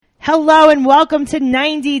Hello and welcome to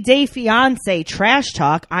 90 Day Fiancé Trash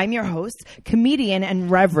Talk. I'm your host, comedian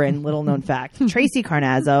and reverend, little known fact, Tracy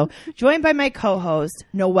Carnazzo, joined by my co-host,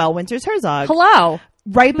 Noelle Winters Herzog. Hello.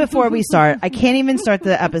 Right before we start, I can't even start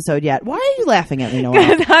the episode yet. Why are you laughing at me,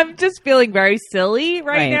 Noelle? I'm just feeling very silly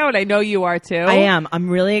right now, and I know you are too. I am. I'm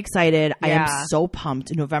really excited. Yeah. I am so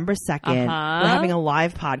pumped. November 2nd, we're having a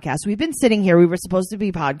live podcast. We've been sitting here. We were supposed to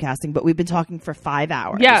be podcasting, but we've been talking for 5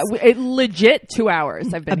 hours. Yeah, legit 2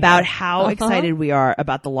 hours I've been about here. how excited we are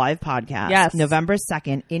about the live podcast. Yes. November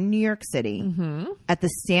 2nd in New York City at the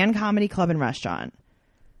Stand Comedy Club and Restaurant.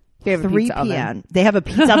 They have 3 a p.m. They have a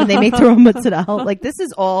pizza oven. They make their own mozzarella. Like, this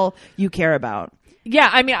is all you care about. Yeah,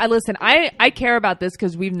 I mean, listen, I care about this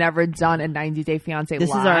because we've never done a 90 Day Fiancé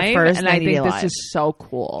This live. is our first and 90 I think Day this Live. is so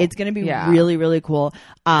cool. It's going to be really, really cool.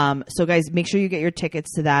 So guys, make sure you get your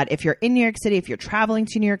tickets to that. If you're in New York City, if you're traveling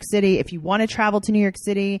to New York City, if you want to travel to New York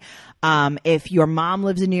City, if your mom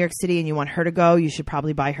lives in New York City and you want her to go, you should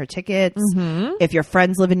probably buy her tickets. If your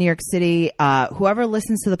friends live in New York City, whoever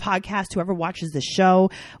listens to the podcast, whoever watches the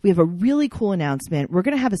show, we have a really cool announcement. We're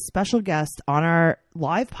going to have a special guest on our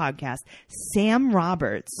live podcast, Sam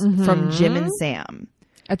Roberts from Jim and Sam.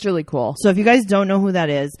 That's really cool. So if you guys don't know who that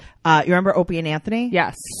is, you remember Opie and Anthony?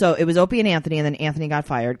 Yes. So it was Opie and Anthony, and then Anthony got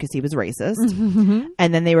fired because he was racist.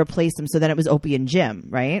 And then they replaced him. So then it was Opie and Jim,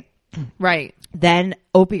 right? Right. Then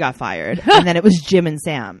Opie got fired, and then it was Jim and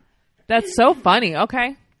Sam. That's so funny.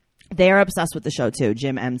 Okay. They are obsessed with the show too,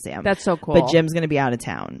 Jim and Sam. That's so cool. But Jim's going to be out of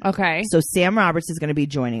town. Okay. So Sam Roberts is going to be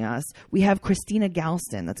joining us. We have Christina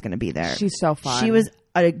Galston that's going to be there. She's so fun. She was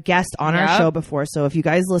a guest on our Yep. show before. So if you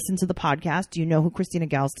guys listen to the podcast, you know who Christina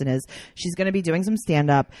Galston is. She's going to be doing some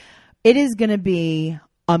stand-up. It is going to be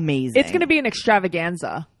amazing. It's going to be an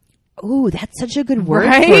extravaganza. Ooh, that's such a good word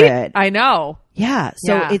Right? for it. I know. Yeah.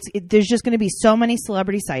 So Yeah. there's just going to be so many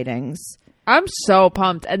celebrity sightings. I'm so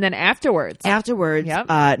pumped. And then afterwards. Afterwards,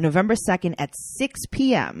 Yep. November 2nd at 6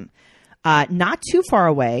 p.m., not too far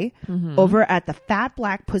away, over at the Fat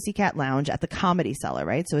Black Pussycat Lounge at the Comedy Cellar,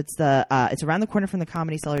 right? So it's it's around the corner from the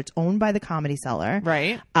Comedy Cellar. It's owned by the Comedy Cellar.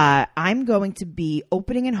 Right. I'm going to be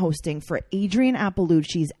opening and hosting for Adrienne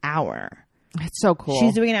Appalucci's Hour. It's so cool.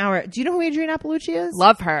 She's doing an hour. Do you know who Adrienne Appalucci is?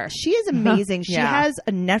 Love her. She is amazing. She Yeah. has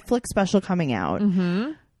a Netflix special coming out.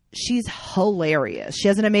 She's hilarious. She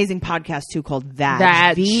has an amazing podcast too called Vag.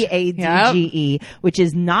 VADGE, which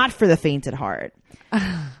is not for the faint at heart.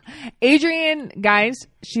 Adrienne, guys,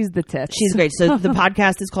 she's the tits. She's great. So the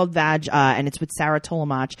podcast is called Vag, and it's with Sarah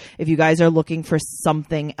Tolomach. If you guys are looking for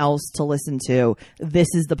something else to listen to, this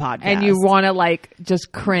is the podcast. and you want to like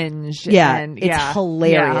just cringe. Yeah, and, it's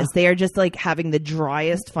hilarious. They are just like having the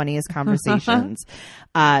driest, funniest conversations.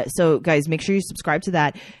 So guys, make sure you subscribe to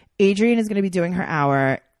that. Adrienne is going to be doing her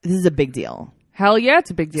hour. This is a big deal. Hell yeah, it's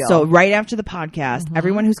a big deal. So right after the podcast,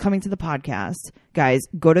 everyone who's coming to the podcast, guys,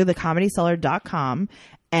 go to thecomedycellar.com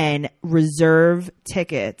and reserve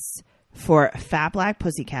tickets for Fat Black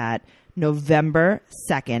Pussycat November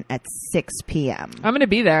 2nd at 6 p.m. I'm going to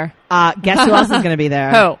be there. Guess who else is going to be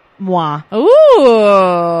there? Who? Moi.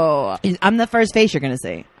 Ooh. I'm the first face you're going to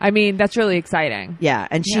see. I mean, that's really exciting. Yeah.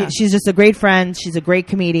 And Yeah. she's just a great friend. She's a great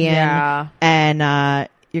comedian. Yeah. And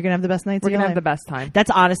you're going to have the best nights We're of your going to have life. the best time. That's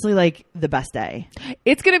honestly like the best day.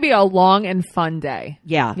 It's going to be a long and fun day.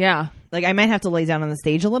 Yeah. Yeah. Like I might have to lay down on the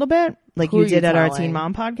stage a little bit, like Who you are did you at our telling? Teen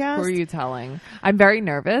Mom podcast. Who are you telling? I'm very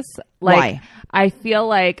nervous. Like, Why? I feel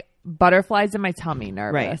like butterflies in my tummy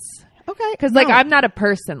nervous. Right. Okay. Because like I'm not a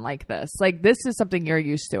person like this. Like this is something you're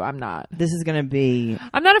used to. I'm not. This is going to be.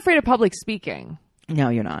 I'm not afraid of public speaking. No,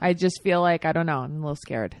 you're not. I just feel like, I don't know, I'm a little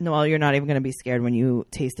scared. No, well, you're not even going to be scared when you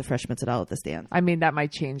taste the fresh mozzarella at the stand. I mean, that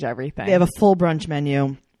might change everything. They have a full brunch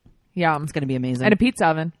menu. Yum. It's going to be amazing. And a pizza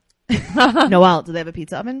oven. Noelle, do they have a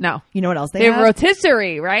pizza oven? No. You know what else They have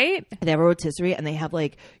rotisserie, right? They have a rotisserie, and they have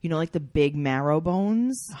like, you know, like the big marrow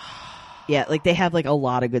bones. Yeah, like they have like a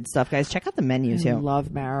lot of good stuff, guys. Check out the menu I too.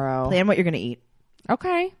 love marrow. Plan what you're going to eat.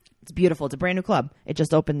 Okay. It's beautiful. It's a brand new club. It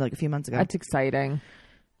just opened like a few months ago. That's exciting.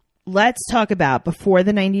 Let's talk about Before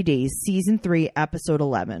the 90 Days, Season 3, Episode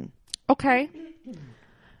 11. Okay.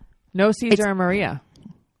 No Caesar and Maria.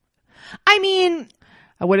 I mean,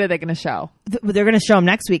 What are they going to show? they're going to show him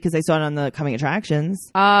next week because I saw it on the Coming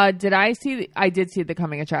Attractions. Did I see? I did see the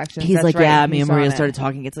Coming Attractions. He's That's like, right. yeah, me He's and Maria on it. started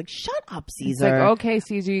talking. It's like, shut up, It's Caesar. like, okay,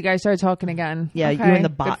 Caesar, you guys started talking again. Yeah, okay, you and the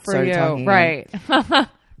good bot for started you. talking Right.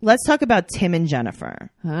 Let's talk about Tim and Jennifer.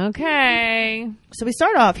 Okay. So we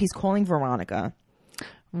start off, he's calling Veronica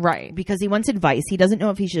Right. because he wants advice. He doesn't know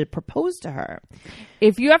if he should propose to her.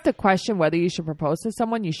 If you have to question whether you should propose to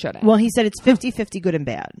someone, you shouldn't. Well, he said it's 50-50 good and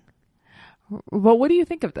bad. Well, what do you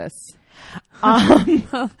think of this?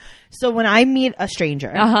 So when I meet a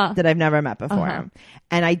stranger that I've never met before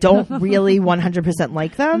and I don't really 100%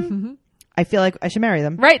 like them, I feel like I should marry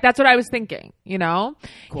them. Right. That's what I was thinking, you know?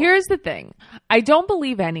 Cool. Here's the thing. I don't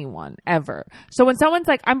believe anyone ever. So when someone's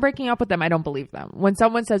like, I'm breaking up with them, I don't believe them. When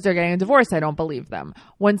someone says they're getting a divorce, I don't believe them.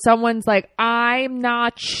 When someone's like, I'm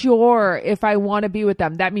not sure if I want to be with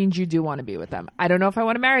them, that means you do want to be with them. I don't know if I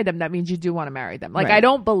want to marry them, that means you do want to marry them. Like, right. I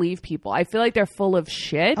don't believe people. I feel like they're full of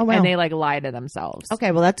shit and they like lie to themselves.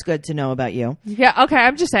 Okay. Well, that's good to know about you. Yeah. Okay.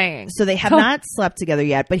 I'm just saying. So they have not slept together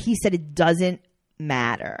yet, but he said it doesn't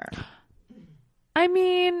matter. I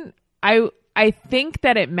mean, I think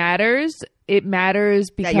that it matters. It matters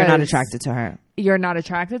because that you're not attracted to her. You're not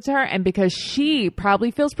attracted to her, and because she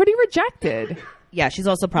probably feels pretty rejected. Yeah, she's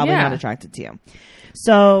also probably not attracted to you.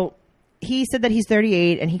 So he said that he's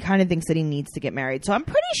 38 and he kind of thinks that he needs to get married. So I'm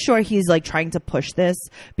pretty sure he's like trying to push this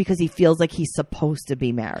because he feels like he's supposed to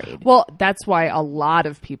be married. Well, that's why a lot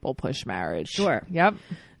of people push marriage. Sure. Yep.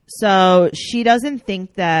 So she doesn't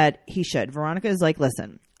think that he should. Veronica is like,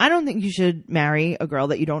 listen, I don't think you should marry a girl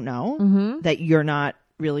that you don't know, that you're not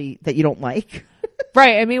really, that you don't like.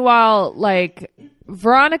 Right. And meanwhile, like,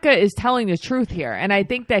 Veronica is telling the truth here. And I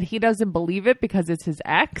think that he doesn't believe it because it's his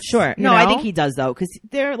ex. Sure. No, I think he does, though, because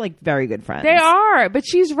they're like very good friends. They are. But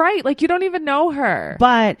she's right. Like, you don't even know her.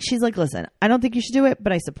 But she's like, listen, I don't think you should do it,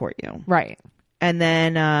 but I support you. Right. And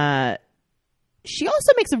then, she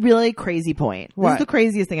also makes a really crazy point. This is the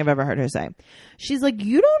craziest thing I've ever heard her say. She's like,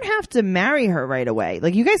 you don't have to marry her right away.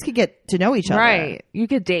 Like, you guys could get to know each other. Right. You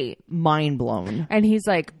could date. Mind blown. And he's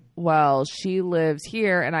like, well, she lives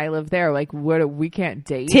here and I live there. Like, we can't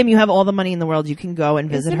date. Tim, you have all the money in the world. You can go and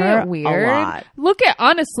visit her. It weird? A lot. Look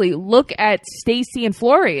at Stacy and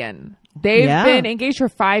Florian. They've been engaged for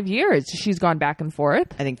 5 years. She's gone back and forth.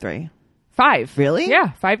 I think 3. 5. Really?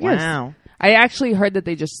 Yeah, 5 years. Wow. I actually heard that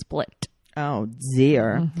they just split. Oh,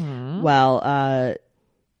 dear. Well,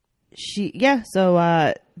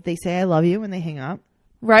 so they say I love you when they hang up.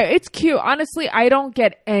 Right. It's cute. Honestly, I don't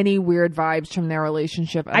get any weird vibes from their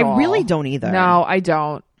relationship at all. I really don't either. No, I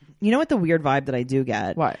don't. You know what the weird vibe that I do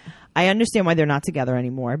get? What? I understand why they're not together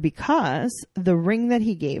anymore because the ring that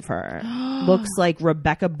he gave her looks like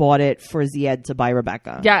Rebecca bought it for Zied to buy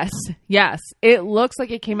Rebecca. Yes. Yes. It looks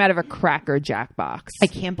like it came out of a Cracker Jack box. I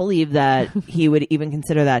can't believe that he would even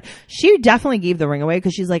consider that. She definitely gave the ring away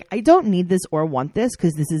because she's like, I don't need this or want this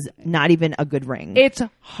because this is not even a good ring. It's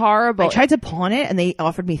horrible. I tried to pawn it and they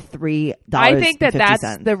offered me $3. I think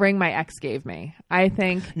that's the ring my ex gave me. I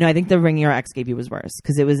think the ring your ex gave you was worse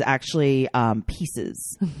because it was actually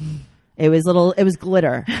pieces. It was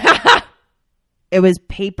glitter. It was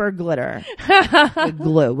paper glitter with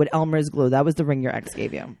glue, with Elmer's glue. That was the ring your ex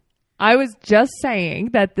gave you. I was just saying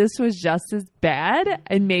that this was just as bad,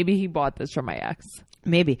 and maybe he bought this from my ex.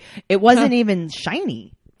 Maybe. It wasn't even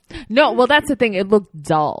shiny. No, well, that's the thing. It looked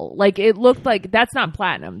dull. Like, it looked like, that's not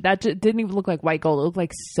platinum. That didn't even look like white gold. It looked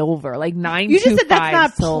like silver, like 925. You just said that's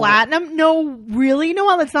not silver. Platinum? No, really?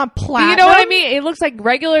 Noelle, it's not platinum. You know what I mean? It looks like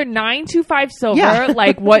regular 925 silver,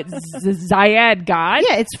 like what Zied got.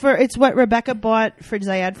 Yeah, it's what Rebecca bought for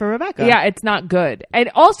Zied for Rebecca. Yeah, it's not good.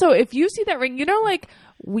 And also, if you see that ring, you know, like,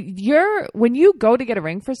 when you go to get a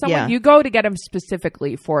ring for someone, you go to get them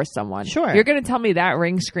specifically for someone. Sure. You're going to tell me that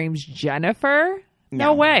ring screams Jennifer?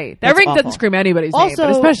 No way. That ring awful. doesn't scream anybody's name,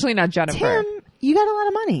 but especially not Jennifer. Tim, you got a lot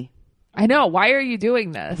of money. I know. Why are you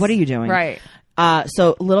doing this? What are you doing? Right.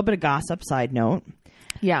 So a little bit of gossip side note.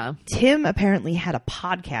 Yeah. Tim apparently had a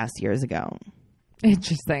podcast years ago.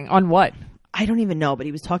 Interesting. On what? I don't even know, but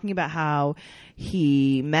he was talking about how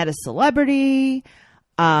he met a celebrity.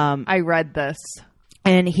 I read this.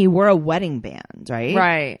 And he wore a wedding band, right?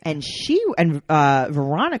 Right. And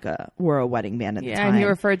Veronica wore a wedding band at the time. Yeah, and he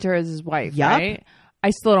referred to her as his wife, right? I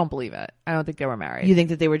still don't believe it. I don't think they were married. You think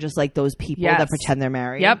that they were just like those people that pretend they're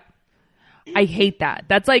married? Yep. I hate that.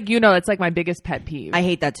 That's like, it's like my biggest pet peeve. I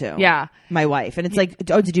hate that too. Yeah. My wife. And it's like,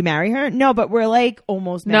 oh, did you marry her? No, but we're like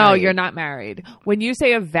almost married. No, you're not married. When you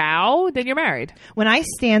say a vow, then you're married. When I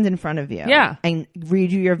stand in front of you and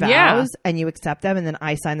read you your vows and you accept them and then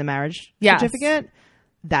I sign the marriage certificate,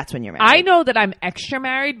 that's when you're married. I know that I'm extra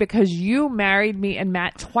married because you married me and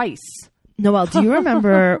Matt twice. Noelle, do you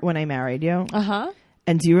remember when I married you? Uh-huh.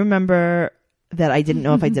 And do you remember that I didn't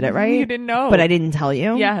know if I did it right? You didn't know. But I didn't tell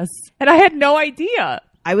you? Yes. And I had no idea.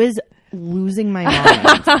 I was losing my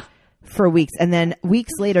mind for weeks. And then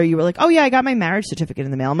weeks later, you were like, oh, yeah, I got my marriage certificate in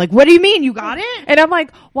the mail. I'm like, what do you mean? You got it? And I'm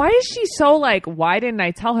like, why is she so like, why didn't I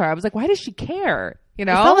tell her? I was like, why does she care? You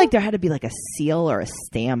know? I felt like there had to be like a seal or a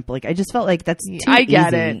stamp. Like, I just felt like that's too easy. I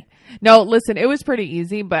get it. No, listen, it was pretty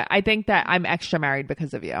easy, but I think that I'm extra married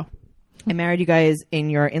because of you. I married you guys in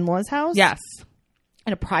your in-laws' house. Yes.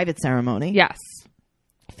 In a private ceremony. Yes.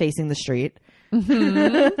 Facing the street.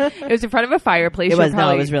 It was in front of a fireplace. It was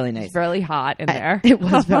really nice. It was really hot in there. It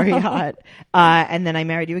was very hot. And then I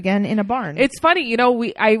married you again in a barn. It's funny, you know,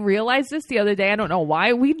 I realized this the other day. I don't know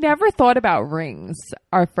why. We never thought about rings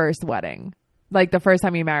our first wedding. Like the first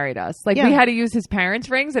time he married us. Like we had to use his parents'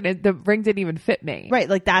 rings and the ring didn't even fit me. Right.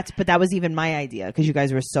 Like but that was even my idea because you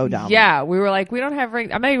guys were so dumb. Yeah. We were like, we don't have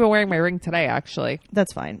rings. I'm not even wearing my ring today, actually.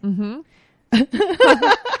 That's fine. Mm-hmm.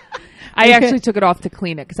 I actually took it off to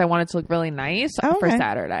clean it because I wanted to look really nice for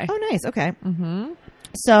Saturday. Oh, nice. Okay. Mm-hmm.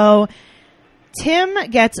 So Tim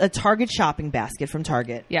gets a Target shopping basket from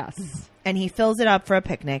Target. Yes. And he fills it up for a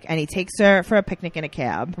picnic, and he takes her for a picnic in a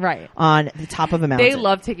cab. Right. On the top of a mountain. They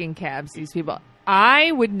love taking cabs, these people.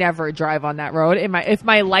 I would never drive on that road if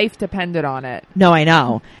my life depended on it. No, I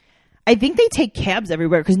know. I think they take cabs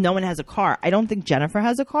everywhere because no one has a car. I don't think Jennifer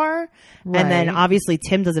has a car. Right. And then obviously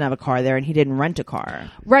Tim doesn't have a car there and he didn't rent a car.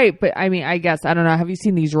 Right. But I mean, I guess, I don't know. Have you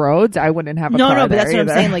seen these roads? I wouldn't have a car. No, but that's either.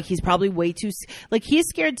 What I'm saying. Like he's probably way too, like he's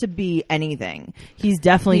scared to be anything. He's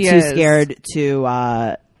definitely too scared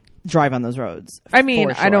to drive on those roads. I mean,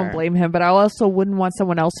 sure. I don't blame him, but I also wouldn't want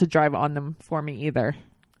someone else to drive on them for me either.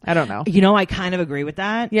 I don't know. You know, I kind of agree with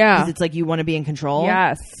that. Yeah. Because it's like you want to be in control.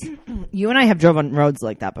 Yes. You and I have drove on roads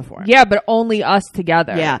like that before. Yeah, but only us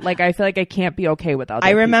together. Yeah. Like, I feel like I can't be okay with other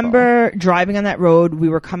I remember driving on that road. We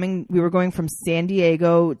were going from San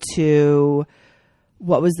Diego to,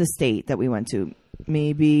 what was the state that we went to?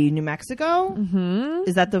 Maybe New Mexico? Mm-hmm.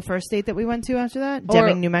 Is that the first state that we went to after that?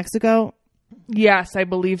 Deming, New Mexico? Yes, I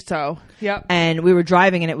believe so. Yep. And we were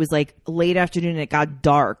driving and it was like late afternoon and it got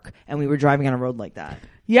dark and we were driving on a road like that.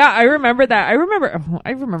 Yeah, I remember that. I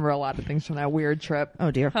remember a lot of things from that weird trip.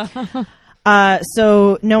 Oh dear.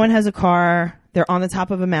 So no one has a car. They're on the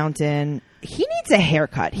top of a mountain. He needs a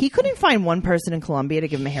haircut. He couldn't find one person in Columbia to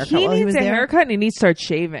give him a haircut while he was there. He needs a haircut and he needs to start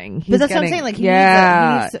shaving. But that's what I'm saying. Like he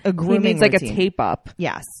needs a grooming He needs like routine. A tape up.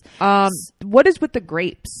 Yes. What is with the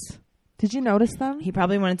grapes? Did you notice them? He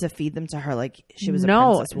probably wanted to feed them to her like she was a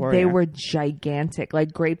princess warrior. They were gigantic,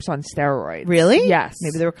 like grapes on steroids. Really? Yes.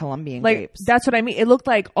 Maybe they were Colombian like, grapes. That's what I mean. It looked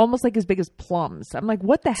like almost like as big as plums. I'm like,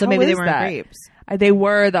 what the hell is that? So maybe they weren't grapes. They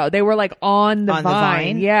were, though. They were like on the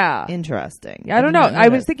vine. Yeah. Interesting. I don't know. I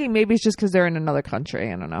was thinking maybe it's just because they're in another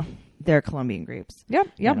country. I don't know. They're Colombian grapes. Yep.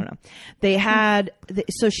 I don't know. They had...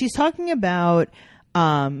 So she's talking about...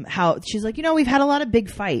 how she's like, we've had a lot of big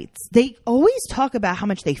fights. They always talk about how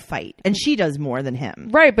much they fight, and she does more than him.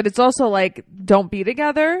 Right, but it's also like, don't be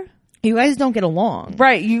together. You guys don't get along.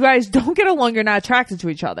 Right, you guys don't get along. You're not attracted to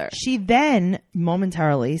each other. She then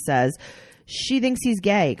momentarily says she thinks he's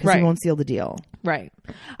gay because he won't seal the deal. Right.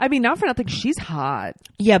 I mean, not for nothing. She's hot.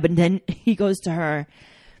 Yeah, but then he goes to her,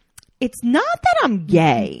 it's not that I'm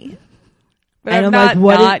gay. But and I'm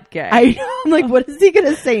not gay. I'm like, what is he going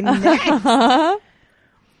to say next?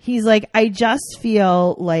 He's like, I just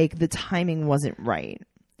feel like the timing wasn't right.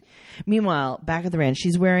 Meanwhile, back at the ranch,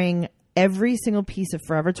 she's wearing every single piece of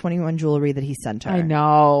Forever 21 jewelry that he sent her. I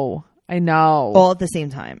know. All at the same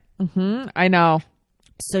time. Mm-hmm. I know.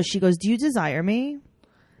 So she goes, do you desire me?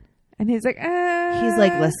 And he's like, He's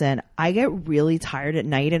like, listen, I get really tired at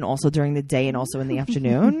night and also during the day and also in the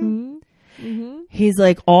afternoon. Mm-hmm. He's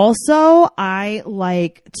like, also, I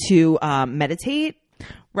like to meditate.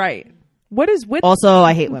 Right. What is with... Also,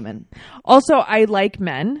 I hate women. Also, I like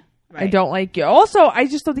men. Right. I don't like you. Also, I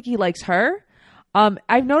just don't think he likes her.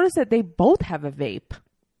 I've noticed that they both have a vape.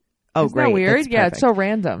 Oh, Isn't great. that weird? Yeah, it's so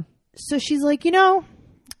random. So she's like,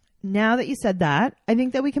 now that you said that, I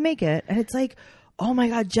think that we can make it. And it's like, oh my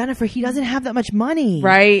God, Jennifer, he doesn't have that much money.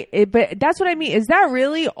 Right. But that's what I mean. Is that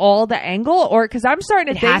really all the angle? Or because I'm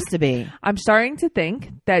starting to think... It has to be. I'm starting to think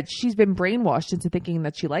that she's been brainwashed into thinking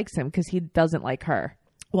that she likes him because he doesn't like her.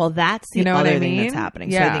 Well, that's the other thing that's happening.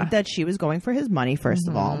 Yeah. So I think that she was going for his money, first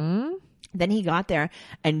of all. Then he got there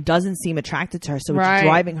and doesn't seem attracted to her, so it's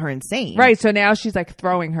driving her insane. Right, so now she's like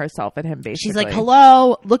throwing herself at him, basically. She's like,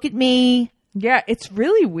 hello, look at me. Yeah, it's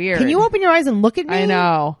really weird. Can you open your eyes and look at me? I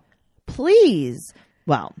know. Please.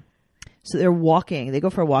 Well, so they're walking. They go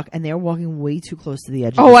for a walk, and they're walking way too close to the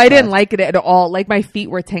edge of I didn't like it at all. Like, my feet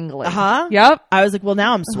were tingling. Uh-huh. Yep. I was like, well,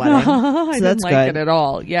 now I'm sweating. So I didn't like it at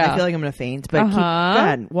all. Yeah. I feel like I'm going to faint, but go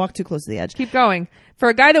ahead. Walk too close to the edge. Keep going. For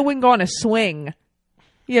a guy that wouldn't go on a swing,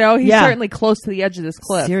 he's certainly close to the edge of this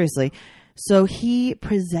cliff. Seriously. So he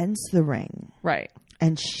presents the ring. Right.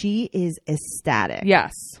 And she is ecstatic.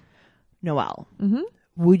 Yes. Noelle,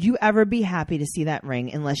 would you ever be happy to see that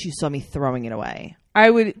ring unless you saw me throwing it away? I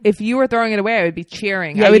would, if you were throwing it away, I would be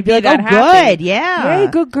cheering. Yeah, I would be like, happy. Good, yeah. Hey,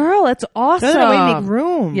 good girl. That's awesome. Throw it away, make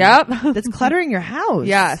room. Yep. That's cluttering your house.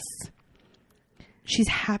 Yes. She's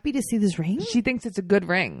happy to see this ring. She thinks it's a good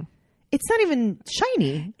ring. It's not even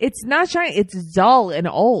shiny. It's not shiny. It's dull and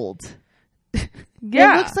old.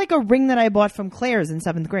 Yeah. It looks like a ring that I bought from Claire's in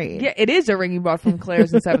 7th grade. Yeah, it is a ring you bought from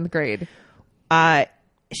Claire's in 7th grade.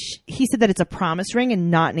 He said that it's a promise ring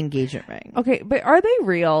and not an engagement ring. Okay, but are they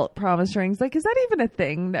real promise rings? Like, is that even a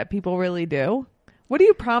thing that people really do? What are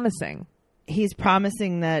you promising? He's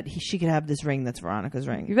promising that she could have this ring that's Veronica's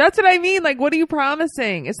ring. That's what I mean. Like, what are you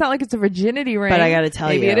promising? It's not like it's a virginity ring. But I got to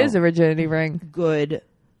tell you. Maybe it is a virginity ring. Good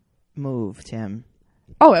move, Tim.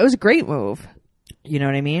 Oh, it was a great move. You know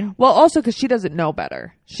what I mean? Well, also because she doesn't know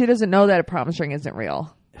better. She doesn't know that a promise ring isn't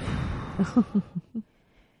real.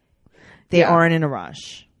 They aren't in a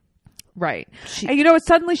rush. Right. And you know what?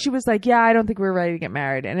 Suddenly she was like, yeah, I don't think we're ready to get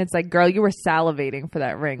married. And it's like, girl, you were salivating for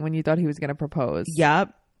that ring when you thought he was going to propose.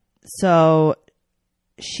 Yep. So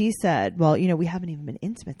she said, well, you know, we haven't even been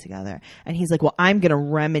intimate together. And he's like, well, I'm going to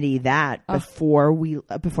remedy that before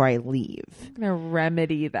I leave. I'm going to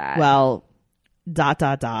remedy that. Well, ...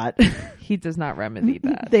 He does not remedy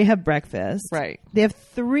that. They have breakfast. Right. They have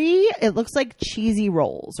 3, it looks like cheesy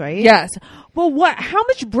rolls, right? Yes. Well, how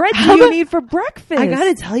much bread do you need for breakfast? I got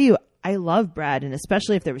to tell you, I love bread, and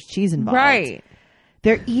especially if there was cheese involved. Right.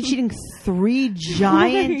 They're each eating 3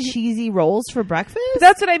 giant cheesy rolls for breakfast. But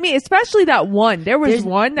that's what I mean. Especially that one. There was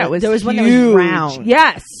one that was one that huge. was round.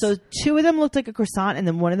 Yes. So 2 of them looked like a croissant, and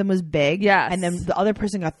then one of them was big. Yes. And then the other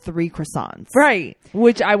person got 3 croissants. Right.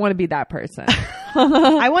 Which I want to be that person.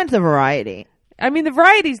 I want the variety. I mean, the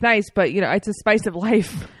variety's nice, but you know, it's a spice of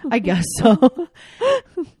life. I guess so.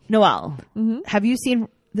 Noelle, have you seen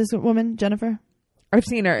this woman, Jennifer? I've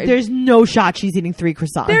seen her. There's no shot she's eating 3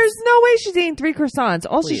 croissants. There's no way she's eating 3 croissants.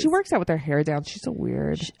 Also, Please. she works out with her hair down. She's so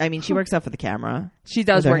weird. She works out for the camera. She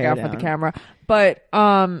does with her work hair out for down. the camera. But,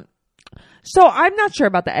 so I'm not sure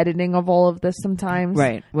about the editing of all of this sometimes.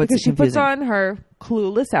 Right. Because she puts on her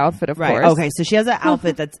clueless outfit, of course. Okay, so she has an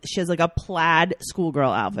outfit she has like a plaid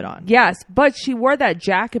schoolgirl outfit on. Yes, but she wore that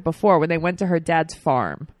jacket before when they went to her dad's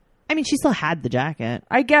farm. I mean, she still had the jacket.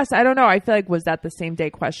 I guess. I don't know. I feel like, was that the same day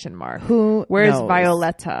question mark? Where's knows?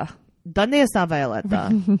 Violetta? Donde está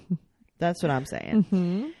Violetta? That's what I'm saying.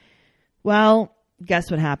 Mm-hmm. Well, guess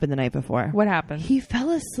what happened the night before? What happened? He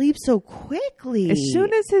fell asleep so quickly. As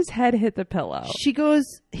soon as his head hit the pillow.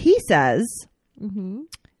 He says, you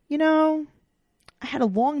know, I had a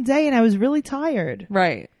long day and I was really tired.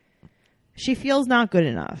 Right. She feels not good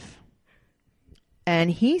enough. And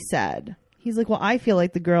he's like, well, I feel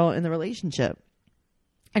like the girl in the relationship.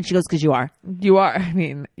 And she goes, because you are. You are. I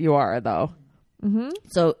mean, you are, though. Mm-hmm.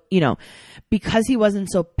 So, you know, because he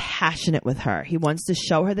wasn't so passionate with her, he wants to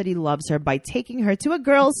show her that he loves her by taking her to a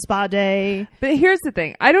girls' spa day. But here's the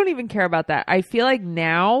thing. I don't even care about that. I feel like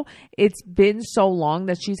now it's been so long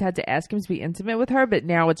that she's had to ask him to be intimate with her, but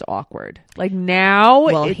now it's awkward. Like now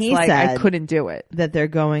it's like I couldn't do it. That they're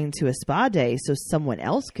going to a spa day so someone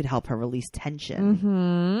else could help her release tension.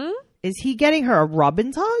 Mm-hmm. Is he getting her a rub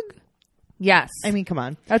and tug? Yes. I mean, come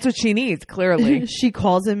on. That's what she needs, clearly. She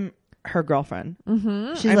calls him her girlfriend.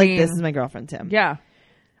 Mm-hmm. She's this is my girlfriend, Tim. Yeah.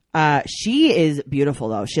 She is beautiful,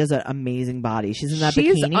 though. She has an amazing body. She's in that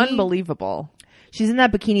bikini. She's unbelievable. She's in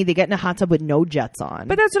that bikini. They get in a hot tub with no jets on.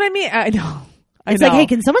 But that's what I mean. I know. It's like, hey,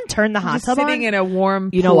 can someone turn the hot tub on? Sitting in a warm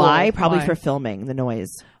pool. You know why? Probably for filming, the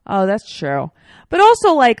noise. Oh, that's true. But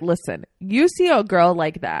also, like, listen, you see a girl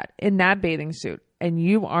like that in that bathing suit and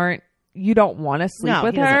you don't want to sleep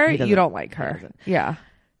with her, you don't like her. Yeah.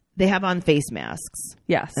 They have on face masks.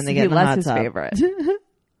 Yes. And they get in the hot his tub. favorite.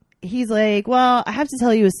 He's like, well, I have to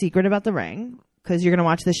tell you a secret about the ring because you're going to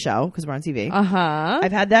watch this show because we're on TV. Uh-huh.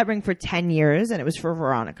 I've had that ring for 10 years and it was for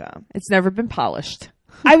Veronica. It's never been polished.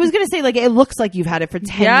 I was going to say, like, it looks like you've had it for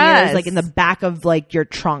 10 years, like in the back of like your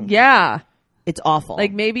trunk. Yeah. It's awful.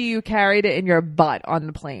 Like maybe you carried it in your butt on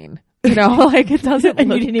the plane. You know, like it doesn't and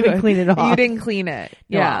look you didn't even clean it off. You didn't clean it.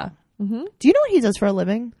 Yeah. Mm-hmm. Do you know what he does for a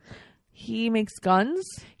living? He makes guns.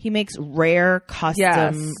 He makes rare,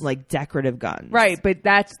 custom, like decorative guns. Right, but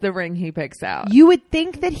that's the ring he picks out. You would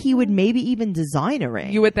think that he would maybe even design a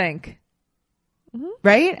ring. You would think. Mm-hmm.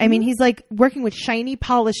 Right? I mean, he's like working with shiny,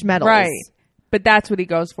 polished metals. Right. But that's what he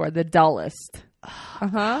goes for, the dullest.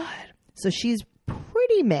 God. So she's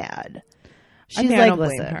pretty mad. She's I like, don't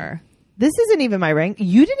listen, blame her. This isn't even my ring.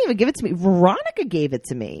 You didn't even give it to me. Veronica gave it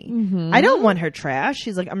to me. Mm-hmm. I don't want her trash.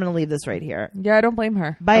 She's like, I'm going to leave this right here. Yeah, I don't blame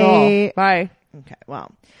her. Bye. At all. Bye. Okay,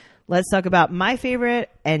 well, let's talk about my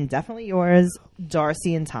favorite and definitely yours,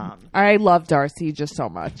 Darcy and Tom. I love Darcy just so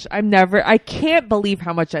much. I can't believe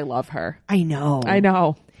how much I love her. I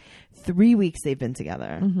know. 3 weeks they've been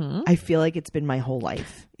together. Mm-hmm. I feel like it's been my whole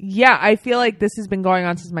life. Yeah, I feel like this has been going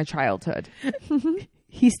on since my childhood.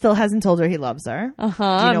 he still hasn't told her he loves her. Uh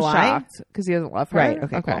huh. Do you know I'm why? shocked because he doesn't love her. Right.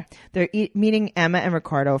 Okay. Cool. They're meeting Emma and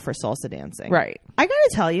Ricardo for salsa dancing. Right. I gotta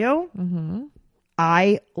tell you,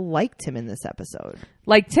 I liked him in this episode.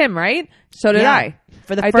 Like Tim, right? So did Yeah. I.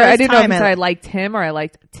 For the I first didn't know if time, you said I liked him or I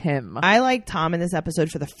liked Tim. I liked Tom in this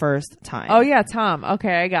episode for the first time. Oh yeah, Tom.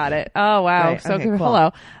 Okay, I got it. Oh wow. Right, So okay, good. cool.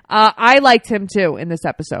 Hello. I liked him too in this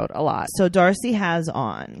episode a lot. So Darcy has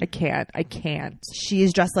on. I can't. She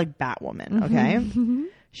is dressed like Batwoman. Mm-hmm. Okay.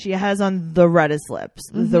 She has on the reddest lips,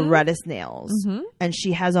 the reddest nails, Mm-hmm. and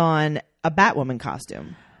she has on a Batwoman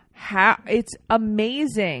costume. It's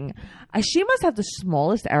amazing. She must have the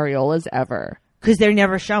smallest areolas ever. Because they're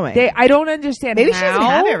never showing. I don't understand. Maybe how. she doesn't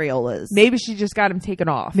have areolas. Maybe she just got him taken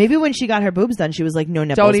off. Maybe when she got her boobs done, she was like, "No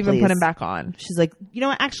nipples, Don't even please." put him back on. She's like, "You know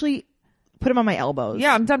what? Actually, put him on my elbows.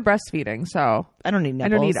 Yeah, I'm done breastfeeding, so I don't need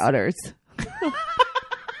nipples. I don't need udders.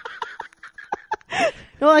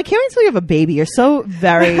 No, I can't wait till you have a baby. You're so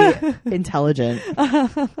very intelligent."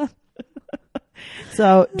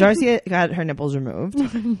 So Darcy got her nipples removed.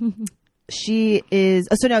 She is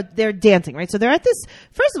so now they're dancing, right? So they're at this.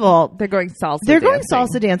 First of all, They're going salsa. they're going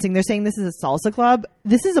dancing. salsa dancing. They're saying this is a salsa club.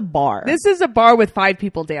 This is a bar. This is a bar with 5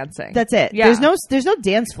 people dancing. That's it. Yeah. There's no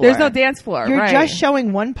dance floor. There's no dance floor. You're right. just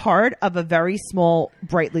showing one part of a very small,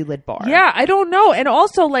 brightly lit bar. Yeah, I don't know. And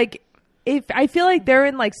also, like, if I feel like they're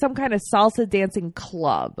in like some kind of salsa dancing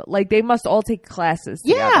club, like they must all take classes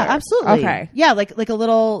together. Yeah, absolutely. Okay. Yeah, like a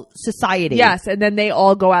little society. Yes, and then they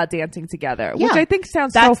all go out dancing together, which Yeah. I think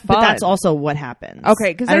sounds That's so fun. But that's also what happens.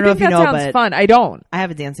 okay, because I I, don't know think if you that know, sounds but fun. I don't. I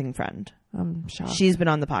have a dancing friend. I'm shocked. She's been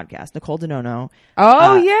on the podcast, Nicole Donono.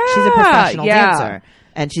 Oh yeah, she's a professional yeah. dancer,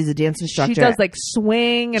 and she's a dance instructor. She does like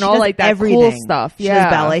swing and She all does like that everything. cool stuff. She Yeah,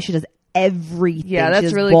 does ballet. She does everything. Yeah, She that's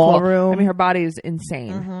does really ballroom. cool. I mean, her body is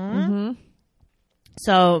insane. Mm-hmm.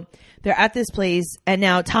 So they're at this place, and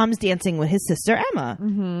now Tom's dancing with his sister Emma.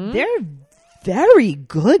 They're very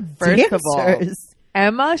good First dancers. of all,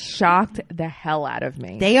 Emma shocked the hell out of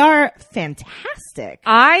me. They are fantastic.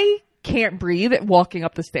 I can't breathe walking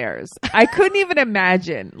up the stairs. I couldn't even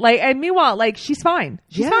imagine. Like, and meanwhile, like she's fine.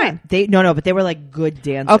 She's fine. But they were like good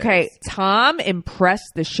dancers. Okay, Tom impressed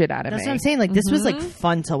the shit out of That's me. what I'm saying. Like this was like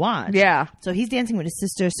fun to watch. Yeah. So he's dancing with his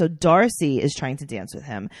sister. So Darcy is trying to dance with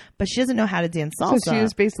him, but she doesn't know how to dance So salsa. she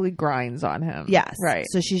just basically grinds on him. Yes. Right.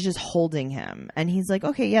 So she's just holding him, and he's like,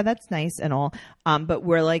 "Okay, yeah, that's nice and all." But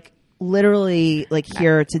we're like literally like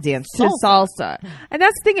here to dance to salsa. salsa. And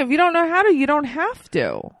that's the thing. If you don't know how to, you don't have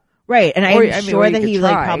to. Right. And I'm Or, I mean, sure or you that could he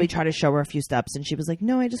try. like probably tried to show her a few steps, and she was like,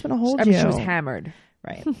 "No, I just want to hold I you." mean, she was hammered.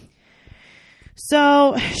 Right.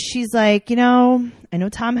 So she's like, you know, I know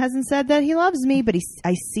Tom hasn't said that he loves me, but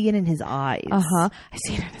I see it in his eyes. I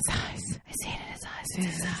see it in his eyes. I see it in his eyes. I see it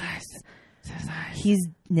in his eyes.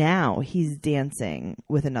 He's dancing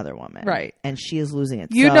with another woman. Right. And she is losing it.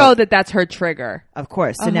 You So, know that's her trigger. Of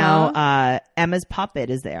course. So now Emma's puppet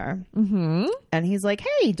is there. Mm-hmm. And he's like,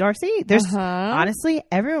 hey, Darcy. There's honestly,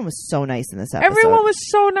 everyone was so nice in this episode. Everyone was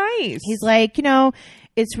so nice. He's like, you know,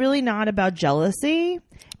 it's really not about jealousy.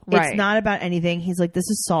 Right. It's not about anything. He's like, this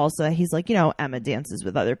is salsa. He's like, you know, Emma dances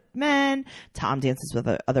with other men. Tom dances with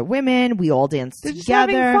other women. We all dance They're just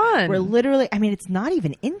together. having fun. We're literally, I mean, it's not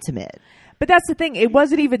even intimate. But that's the thing. It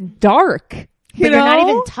wasn't even dark. But you're not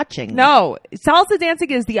even touching. No, salsa dancing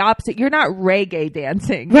is the opposite. You're not reggae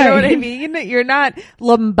dancing. You know what I mean? You're not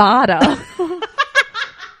lambada.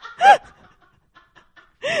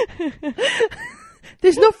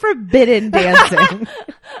 There's no forbidden dancing.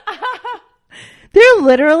 They're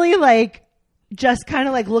literally like just kind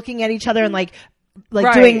of like looking at each other and like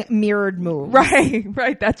Right. doing mirrored moves.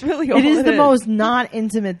 Right. That's really all It is the most not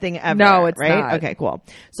intimate thing ever. No, it's right? not. Okay, cool.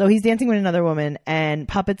 So he's dancing with another woman, and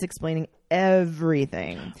Puppet's explaining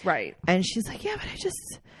everything. Right. And she's like, yeah, but I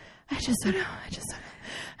just don't know.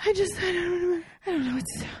 I don't know what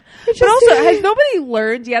to do. But also, has nobody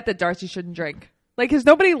learned yet that Darcy shouldn't drink? Like, has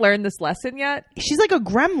nobody learned this lesson yet? She's like a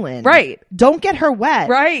gremlin. Right. Don't get her wet.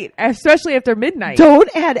 Right. Especially after midnight. Don't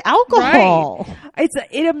add alcohol. Right.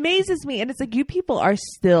 It amazes me. And it's like, you people are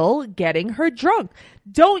still getting her drunk.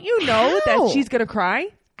 Don't you know How? that she's going to cry?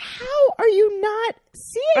 How are you not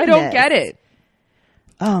seeing I don't this? get it.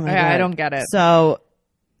 Oh my Yeah, God. I don't get it. So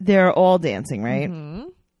they're all dancing, right? Mm-hmm.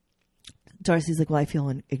 Darcy's like, well, I feel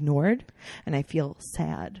ignored and I feel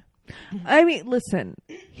sad. I mean, listen,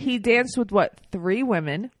 he danced with 3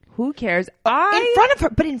 women? Who cares?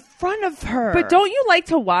 In front of her. But don't you like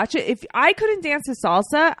to watch it? If I couldn't dance to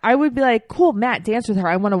salsa, I would be like, cool, Matt, dance with her.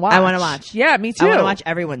 I want to watch. Yeah, me too. I want to watch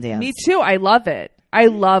everyone dance. Me too. I love it. I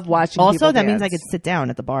love watching Also, people that means dance. I could sit down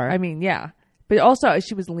at the bar. I mean, yeah. But also,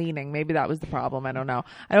 she was leaning. Maybe that was the problem. I don't know.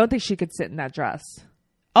 I don't think she could sit in that dress.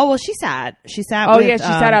 Oh, well, she sat. She sat. Oh, with, yeah, she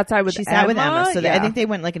sat outside with She sat with Emma? Emma. So Yeah. I think they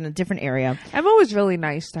went like in a different area. Emma was really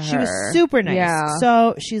nice to her. She was super nice. Yeah.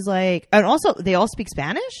 So she's like, and also they all speak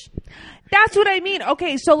Spanish. That's what I mean.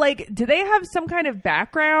 Okay, so like, do they have some kind of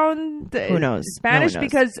background? Who knows? Spanish, No one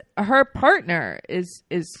knows. because her partner is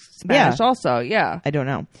Spanish also. Yeah. I don't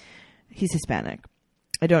know. He's Hispanic.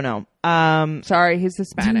 I don't know. Sorry, he's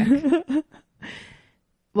Hispanic.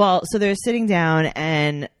 Well, so they're sitting down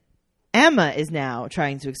and Emma is now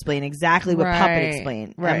trying to explain exactly what Puppet Right,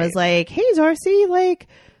 explained. right. Emma's like, hey, Darcy, like,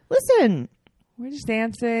 listen. We're just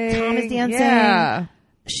dancing. Tom is dancing. Yeah.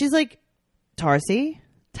 She's like, Darcy,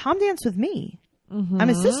 Tom danced with me. I'm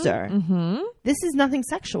his sister. This is nothing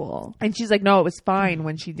sexual. And she's like, no, it was fine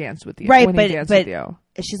when she danced with you. Right, when but, he danced but with you.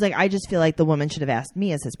 she's like, I just feel like the woman should have asked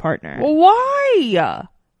me as his partner. Well, why?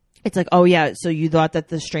 It's like, oh, yeah, so you thought that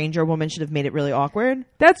the stranger woman should have made it really awkward?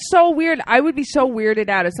 That's so weird. I would be so weirded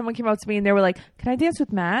out if someone came up to me and they were like, can I dance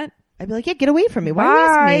with Matt? I'd be like, yeah, get away from me. Why are you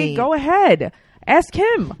asking Bye. me? Go ahead. Ask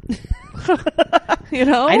him. You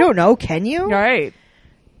know? I don't know. Can you? All right.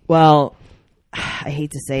 Well, I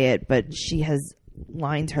hate to say it, but she has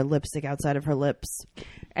lined her lipstick outside of her lips.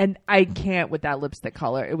 And I can't with that lipstick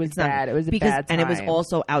color. It was It's not- bad. It was a because, bad time. and it was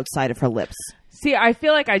also outside of her lips. See, I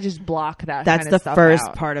feel like I just block that. That's kind the of stuff first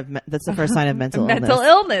out. part of that's the first sign of mental illness. Mental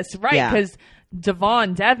illness, right? Yeah. Because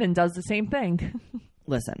Devin does the same thing.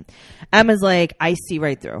 Listen, Emma's like, I see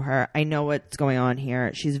right through her. I know what's going on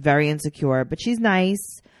here. She's very insecure, but she's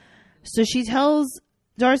nice. So she tells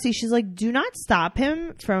Darcy, she's like, do not stop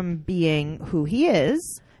him from being who he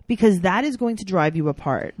is, because that is going to drive you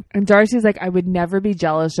apart. And Darcy's like, I would never be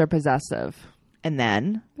jealous or possessive. And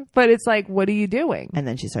then But it's like, what are you doing?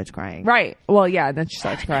 she starts crying. Right. Well, yeah. And then she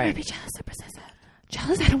starts crying. Be jealous or possessive.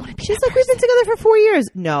 Jealous? I don't want to be. She's like, we've been together for 4 years.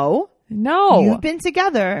 No, No. you've been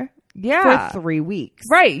together Yeah. for 3 weeks.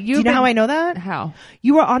 Right. Do you know how I know that? How?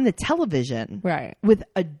 You were on the television, Right. with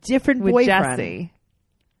a different With boyfriend. Jesse.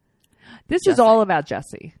 This is all about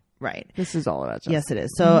Jesse. Right. This is all about Jesse. Yes, it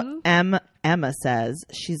is. So Emma says,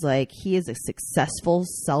 she's like, he is a successful,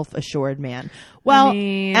 self-assured man. Well, I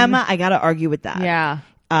mean- Emma, I got to argue with that. Yeah.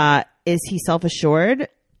 Is he self-assured?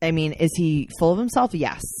 I mean, is he full of himself?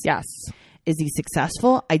 Yes. Yes. Is he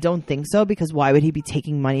successful? I don't think so, because why would he be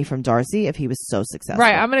taking money from Darcy if he was so successful?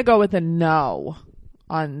 Right. I'm going to go with a no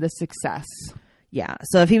on the success. Yeah.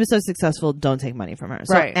 So if he was so successful, don't take money from her.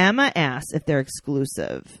 So Right. Emma asks if they're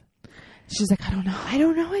exclusive. She's like, I don't know. I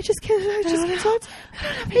don't know. I just can't talk to him. I can't talk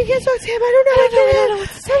to him. I don't know. What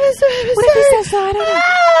if he says so? I don't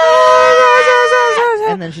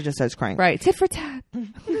know. And then she just starts crying. Right. Tit for tat.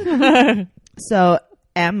 So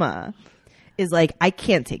Emma is like, I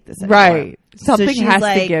can't take this anymore. Right. Something So she's has to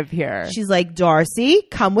like- give here. She's like, Darcy,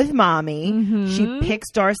 come with mommy. She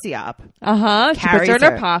picks Darcy up, Uh-huh. She puts Carries her in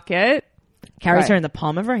her her. pocket. carries Right. her in the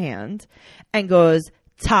palm of her hand, and goes,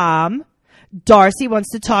 Tom, Darcy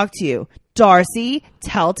wants to talk to you. Darcy,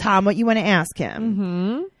 tell Tom what you want to ask him.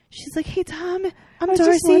 Mm-hmm. She's like, hey, Tom, I'm I was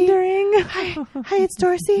Darcy. just wondering. Hi, it's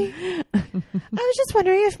Darcy. I was just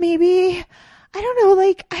wondering if maybe, I don't know,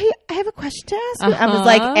 like, I have a question to ask you. Emma's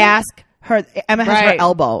like, ask her. Emma has her Right.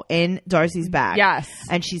 elbow in Darcy's back. Yes.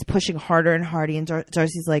 And she's pushing harder and harder, and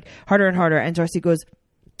Darcy's like, harder and harder. And Darcy goes,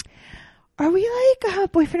 are we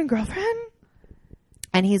like boyfriend and girlfriend?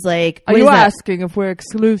 And he's like, Are what you is that? asking if we're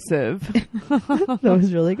exclusive? That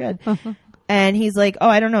was really good. And he's like, oh,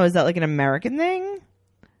 I don't know. Is that like an American thing?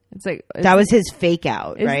 It's like, That was his fake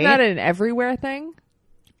out, isn't right? that an everywhere thing?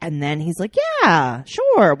 And then he's like, yeah,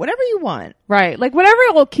 sure, whatever you want. Right. Like whatever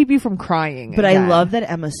will keep you from crying. But I again. love that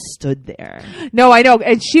Emma stood there. No, I know.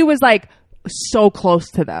 And she was like so close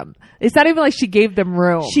to them. It's not even like she gave them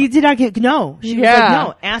room. She did not get, no. She was Yeah. like,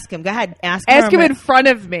 no, ask him. Go ahead. Ask him. Ask or him I'm in front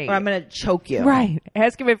of me. Or I'm going to choke you. Right.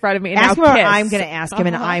 Ask him in front of me. And Ask him now or kiss. I'm going to ask him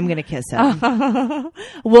and I'm going to kiss him.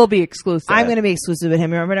 We'll be exclusive. I'm going to be exclusive with him.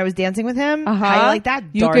 Remember when I was dancing with him? Uh-huh. How you like that,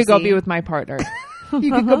 You Darcy? could go be with my partner.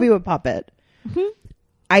 You could go be with Puppet.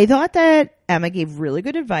 I thought that Emma gave really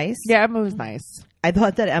good advice. Yeah, Emma was nice. I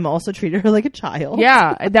thought that Emma also treated her like a child.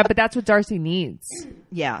 Yeah, but that's what Darcy needs.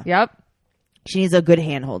 Yeah. Yep. She needs a good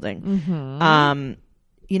hand holding.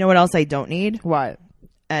 You know what else I don't need? What?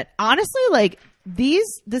 And honestly, like this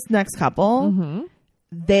next couple,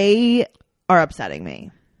 they are upsetting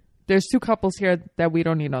me. There's two couples here that we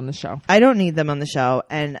don't need on the show. I don't need them on the show,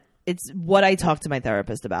 and it's what I talk to my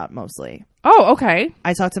therapist about mostly. Oh, okay.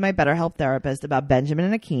 I talk to my BetterHelp therapist about Benjamin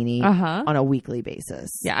and Akini on a weekly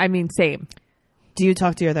basis. Yeah, I mean, same. Do you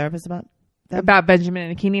talk to your therapist about them? About Benjamin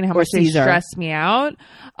and Akini and how Or much they Caesar. stress me out.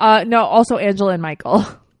 No, also Angela and Michael.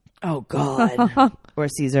 Oh God. Or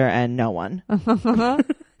Caesar and no one.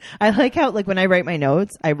 I like how, like, when I write my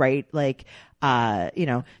notes, I write like,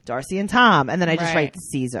 Darcy and Tom, and then I just write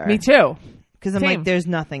Caesar. Me too. Because I'm like, there's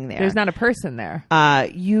nothing there. There's not a person there.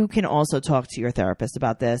 You can also talk to your therapist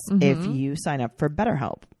about this if you sign up for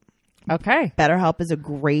BetterHelp. Okay. BetterHelp is a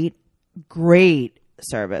great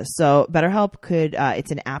service. So BetterHelp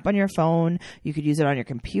it's an app on your phone. You could use it on your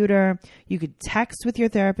computer. You could text with your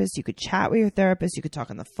therapist. You could chat with your therapist. You could talk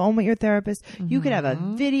on the phone with your therapist. You could have a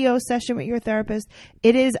video session with your therapist.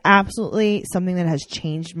 It is absolutely something that has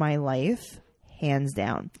changed my life, hands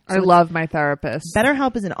down. I love my therapist.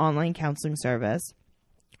 BetterHelp is an online counseling service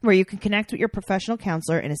where you can connect with your professional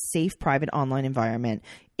counselor in a safe, private online environment.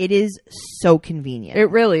 It is so convenient. It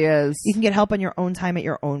really is. You can get help on your own time at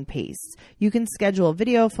your own pace. You can schedule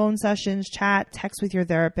video, phone sessions, chat, text with your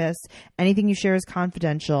therapist. Anything you share is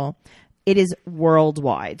confidential. It is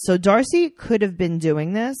worldwide. So Darcy could have been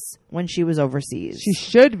doing this when she was overseas. She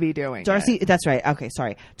should be doing Darcy, it. That's right. Okay,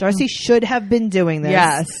 sorry. Darcy should have been doing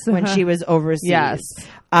this when she was overseas. Yes.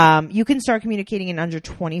 You can start communicating in under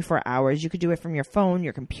 24 hours. You could do it from your phone,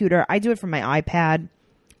 your computer. I do it from my iPad.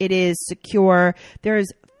 It is secure. There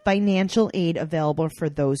is financial aid available for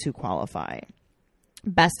those who qualify.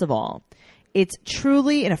 Best of all, it's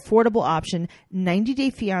truly an affordable option. 90 Day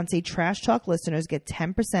Fiance Trash Talk listeners get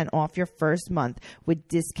 10% off your first month with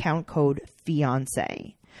discount code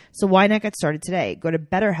FIANCE. So why not get started today? Go to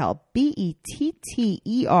BetterHelp,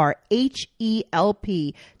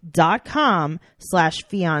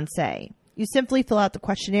 BetterHelp.com/fiance. You simply fill out the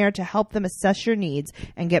questionnaire to help them assess your needs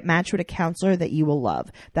and get matched with a counselor that you will love.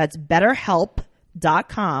 That's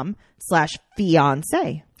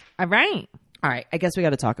BetterHelp.com/fiance. All right. All right. I guess we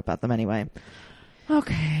got to talk about them anyway.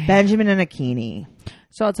 Okay. Benjamin and Akini.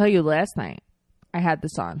 So I'll tell you, last night I had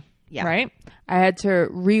this on. Yeah. Right? I had to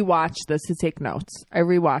rewatch this to take notes. I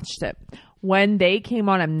rewatched it. When they came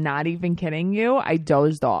on, I'm not even kidding you, I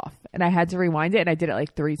dozed off. And I had to rewind it, and I did it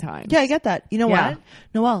like 3 times. Yeah, I get that. You know what?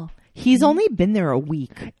 Noelle, he's only been there a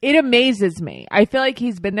week. It amazes me. I feel like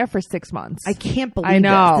he's been there for 6 months. I can't believe I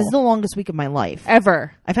know. this is the longest week of my life.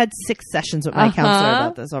 Ever. I've had 6 sessions with my counselor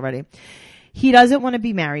about this already. He doesn't want to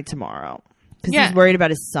be married tomorrow because he's worried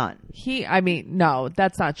about his son. No,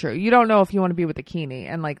 that's not true. You don't know if you want to be with Akini,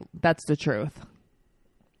 and like, that's the truth.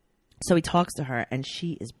 So he talks to her, and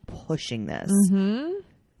she is pushing this.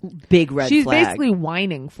 Big red She's flag. basically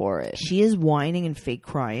whining for it. She is whining and fake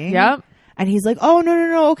crying. Yep. And he's like, oh,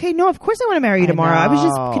 no. Okay, no, of course I want to marry you tomorrow. I was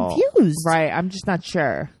just confused. Right. I'm just not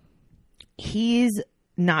sure. He's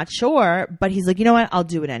not sure, but he's like, you know what? I'll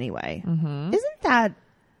do it anyway. Isn't that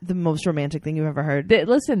the most romantic thing you've ever heard?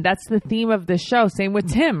 Listen, that's the theme of this show. Same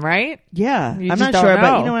with Tim, right? Yeah. You I'm just not sure, don't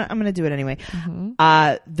but know. you know what? I'm going to do it anyway.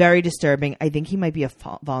 Very disturbing. I think he might be a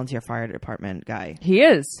volunteer fire department guy. He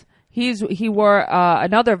is. He wore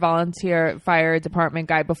another volunteer fire department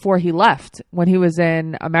guy before he left when he was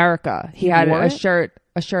in America. He had wore a it? shirt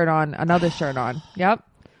on, another shirt on. Yep.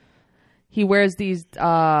 He wears these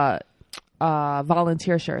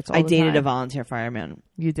volunteer shirts all I the dated time. a volunteer fireman.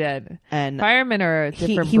 You did. And Firemen are a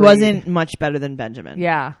different he breed. wasn't much better than Benjamin.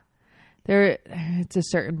 Yeah. It's a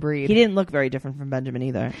certain breed. He didn't look very different from Benjamin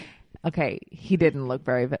either. Okay, he didn't look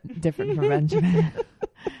very different from Benjamin.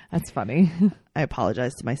 That's funny. I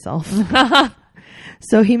apologize to myself.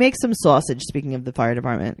 So he makes some sausage, speaking of the fire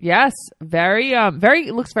department. Yes, very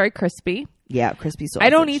looks very crispy. Yeah, crispy sausage. I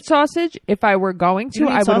don't eat sausage. If I were going to, You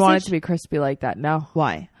don't I eat would want it sausage? to be crispy like that. No.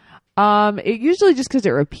 Why? It usually just because it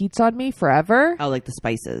repeats on me forever. Oh, like the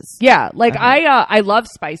spices. Yeah, like Okay. I love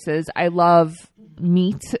spices. I love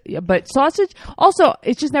meat, but sausage also,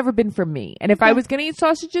 it's just never been for me. And if I was gonna eat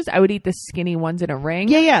sausages, I would eat the skinny ones in a ring.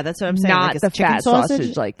 Yeah, that's what I'm saying. Not like the chicken fat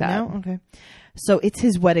sausage like that. No? Okay. So it's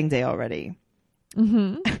his wedding day already.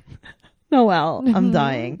 Noelle, I'm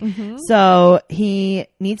dying. So he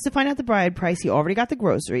needs to find out the bride price. He already got the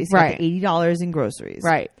groceries. He got the $80 in groceries.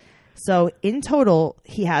 Right. So in total,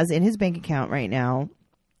 he has in his bank account right now,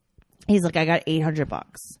 he's like, I got $800.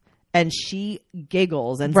 And she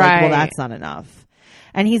giggles and is like, well, that's not enough.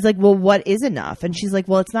 And he's like, well, what is enough? And she's like,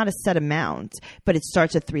 well, it's not a set amount, but it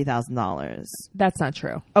starts at $3,000. That's not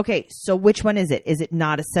true. Okay, so which one is it? Is it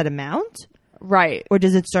not a set amount? Right. Or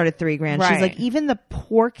does it start at $3,000? Right. She's like, even the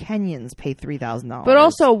poor Kenyans pay $3,000. But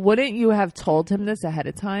also, wouldn't you have told him this ahead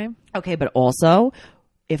of time? Okay, but also,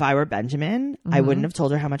 if I were Benjamin, I wouldn't have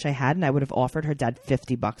told her how much I had, and I would have offered her dad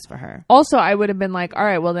 $50 for her. Also, I would have been like, all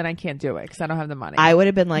right, well, then I can't do it because I don't have the money. I would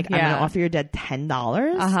have been like, I'm Yeah. going to offer your dad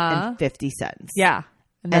 $10 and 50 cents. Yeah.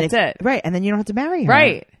 And that's it. Right, and then you don't have to marry her.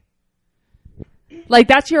 Right. Like,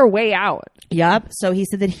 that's your way out. Yep. So he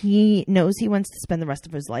said that he knows he wants to spend the rest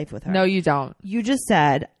of his life with her. No, you don't. You just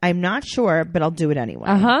said, I'm not sure, but I'll do it anyway.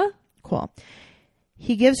 Uh-huh. Cool.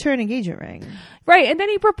 He gives her an engagement ring. Right. And then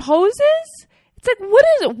he proposes. It's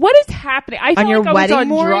like, what is happening? I feel On your like I was wedding on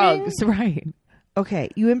morning? drugs. Right. Okay,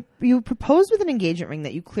 you proposed with an engagement ring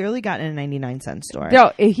that you clearly got in a 99-cent store.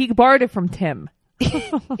 No, he borrowed it from Tim.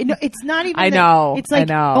 No, it's not even. I know. It's like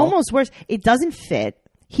I know. almost worse. It doesn't fit.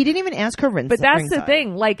 He didn't even ask her ring. But that's ring the size.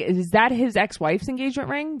 thing. Like, is that his ex-wife's engagement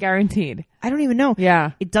ring? Guaranteed. I don't even know.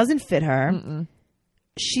 Yeah. It doesn't fit her. Mm-mm.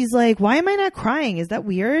 She's like, why am I not crying? Is that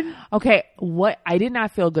weird? Okay, I did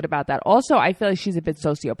not feel good about that. Also, I feel like she's a bit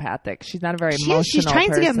sociopathic. She's not a very emotional She's trying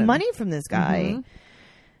person. to get money from this guy. Mm-hmm.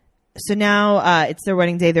 So now it's their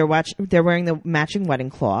wedding day. They're wearing the matching wedding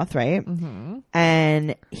cloth, right? Mm-hmm.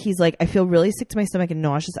 And he's like, I feel really sick to my stomach and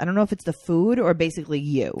nauseous. I don't know if it's the food or basically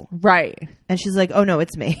you. Right. And she's like, oh no,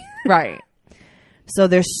 it's me. Right. So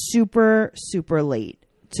they're super, super late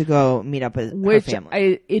to go meet up with Which her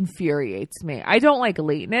family. infuriates me. I don't like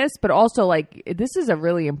lateness, but also like this is a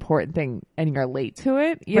really important thing and you're late to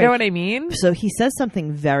it. You Right. know what I mean? So he says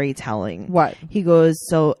something very telling. What? He goes,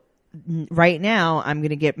 so right now I'm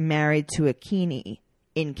going to get married to a Kini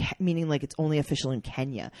meaning like it's only official in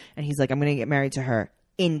Kenya. And he's like, I'm going to get married to her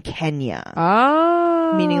in Kenya.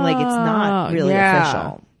 Oh. Meaning like it's not really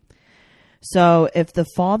official. So if the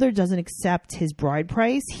father doesn't accept his bride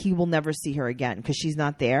price, he will never see her again because she's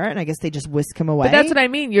not there. And I guess they just whisk him away. But that's what I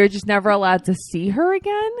mean. You're just never allowed to see her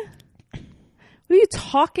again? What are you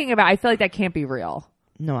talking about? I feel like that can't be real.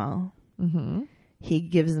 Noel. Mm-hmm. He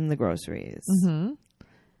gives them the groceries. Mm-hmm.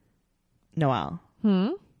 Noel. Hmm?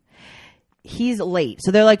 He's late.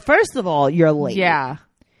 So they're like, first of all, you're late. Yeah.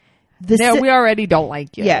 The No, si- we already don't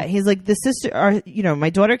like you. Yeah. He's like, the sister, my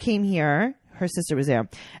daughter came here. Her sister was there.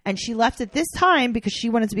 And she left at this time because she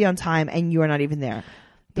wanted to be on time and you are not even there.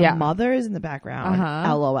 The Yeah. mother is in the background.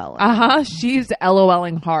 Uh-huh. LOL. Uh-huh. She's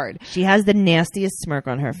LOLing hard. She has the nastiest smirk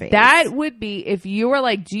on her face. That would be if you were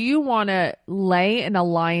like, do you want to lay in a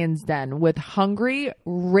lion's den with hungry,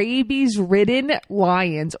 rabies-ridden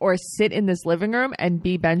lions or sit in this living room and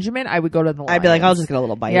be Benjamin? I would go to the lions. I'd be like, I'll just get a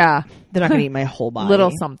little bite. Yeah. They're not going to eat my whole body.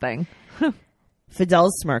 Little something.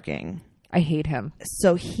 Fidel's smirking. I hate him.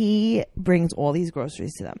 So he brings all these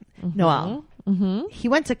groceries to them. Mm-hmm. Noel. Mm-hmm. He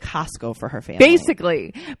went to Costco for her family.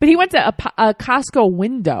 Basically. But he went to a Costco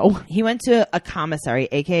window. He went to a commissary,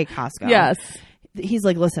 aka Costco. Yes. He's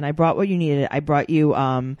like, listen, I brought what you needed. I brought you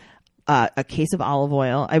a case of olive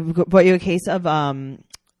oil. I brought you a case of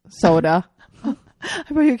Soda. I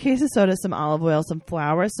brought you a case of soda, some olive oil, some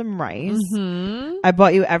flour, some rice. Mm-hmm. I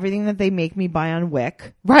bought you everything that they make me buy on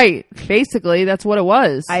Wick. Right. Basically, that's what it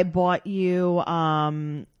was. I bought you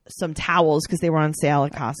some towels because they were on sale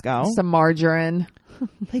at Costco. Some margarine.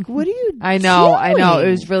 Like, what are you I know. doing?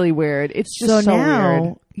 It was really weird. It's just so now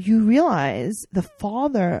weird. you realize the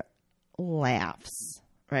father laughs,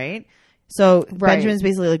 right? So Right. Benjamin's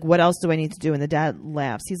basically like, what else do I need to do? And the dad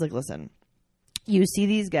laughs. He's like, listen, you see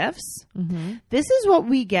these gifts? Mm-hmm. This is what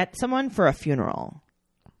we get someone for a funeral.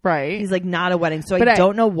 Right. He's like, not a wedding. So But I I-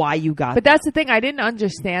 don't know why you got But that's the thing. I didn't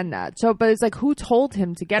understand that. So, but it's like, who told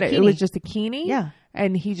him to get it? It Akini. was just a Kini? Yeah.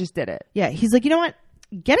 And he just did it. Yeah. He's like, you know what?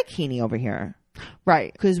 Get a Kini over here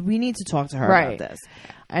Right. because we need to talk to her Right. about this.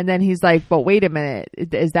 And then he's like, but wait a minute.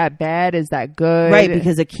 Is that bad? Is that good? Right.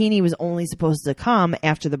 Because a Kini was only supposed to come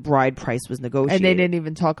after the bride price was negotiated. And they didn't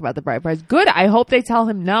even talk about the bride price. Good. I hope they tell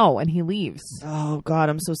him no and he leaves. Oh, God.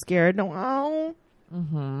 I'm so scared. No. Oh.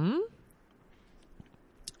 Mm-hmm.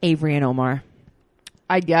 Avery and Omar.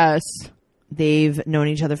 I guess. They've known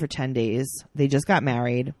each other for 10 days. They just got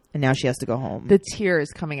married, and now she has to go home. The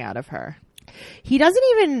tears coming out of her. He doesn't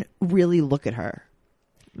even really look at her.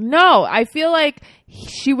 No, I feel like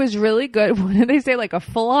she was really good. What did they say? Like a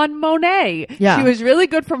full-on Monet. Yeah. She was really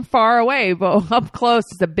good from far away, but up close,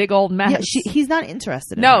 it's a big old mess. Yeah, he's not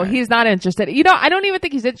interested in No, her. he's not interested. You know, I don't even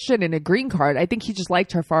think he's interested in a green card. I think he just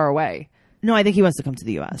liked her far away. No, I think he wants to come to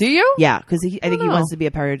the U.S. Do you? Yeah, because I think he know. wants to be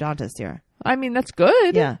a periodontist here. I mean, that's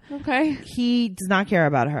good. Yeah. Okay. He does not care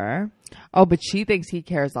about her. Oh, but she thinks he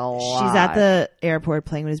cares a lot. She's at the airport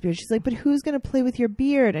playing with his beard. She's like, but who's going to play with your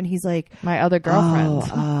beard? And he's like, My other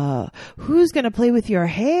girlfriend. who's going to play with your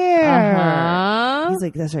hair? Uh-huh. He's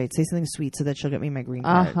like, that's right. Say something sweet so that she'll get me my green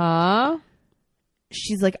card. Uh-huh.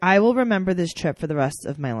 She's like, I will remember this trip for the rest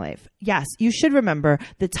of my life. Yes, you should remember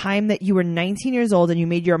the time that you were 19 years old and you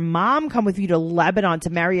made your mom come with you to Lebanon to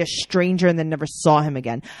marry a stranger and then never saw him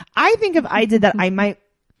again. I think if I did that, I might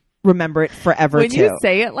remember it forever When too. you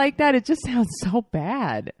say it like that, it just sounds so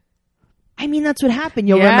bad. I mean, that's what happened.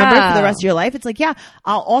 You'll Yeah. remember it for the rest of your life. It's like, yeah,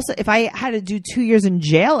 I'll also, if I had to do 2 years in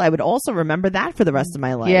jail, I would also remember that for the rest of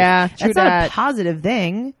my life. Yeah, true That's not that. a positive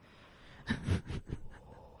thing.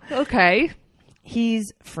 Okay.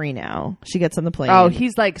 He's free now. She gets on the plane. Oh,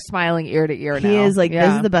 he's like smiling ear to ear now. He is like,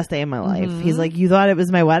 this is the best day of my life. He's like, you thought it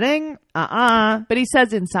was my wedding? But he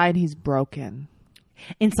says inside he's broken.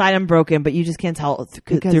 Inside I'm broken, but you just can't tell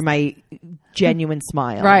through my genuine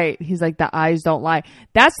smile. Right. He's like, the eyes don't lie.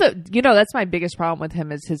 That's that's my biggest problem with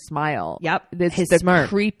him is his smile. Yep. It's his the smirk.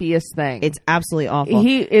 creepiest thing. It's absolutely awful.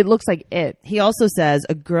 It looks like it. He also says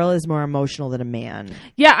a girl is more emotional than a man.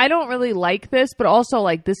 Yeah, I don't really like this, but also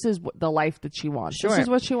like this is the life that she wants. Sure. This is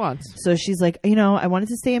what she wants. So she's like, I wanted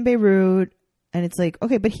to stay in Beirut. And it's like,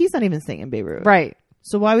 okay, but he's not even staying in Beirut. Right.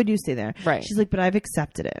 So why would you stay there? Right. She's like, but I've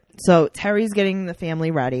accepted it. So Terry's getting the family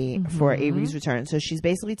ready for Avery's return. So she's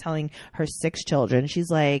basically telling her 6 children. She's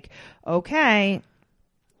like, okay,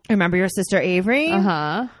 remember your sister Avery?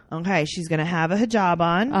 Uh-huh. Okay, she's going to have a hijab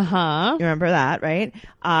on. Uh-huh. You remember that, right?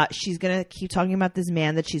 She's going to keep talking about this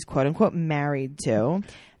man that she's quote unquote married to.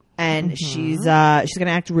 And she's going to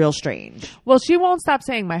act real strange. Well, she won't stop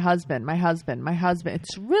saying my husband, my husband, my husband.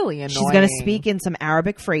 It's really annoying. She's going to speak in some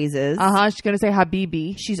Arabic phrases. She's going to say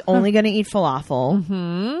Habibi. She's only going to eat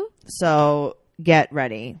falafel. So get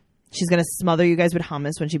ready. She's going to smother you guys with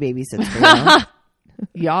hummus when she babysits for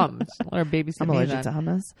you. Yum. Let her babysit I'm me allergic then. to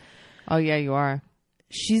hummus. Oh, yeah, you are.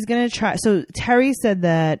 She's going to try. So Terry said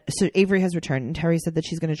that. So Avery has returned, and Terry said that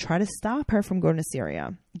she's going to try to stop her from going to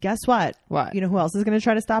Syria. Guess what? What? You know who else is going to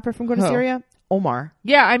try to stop her from going to Who? Syria? Omar.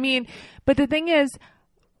 Yeah, I mean, but the thing is,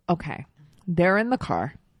 okay, they're in the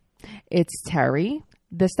car. It's Terry,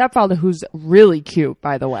 the stepfather, who's really cute,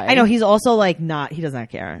 by the way. I know he's also like not. He does not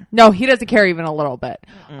care. No, he doesn't care even a little bit.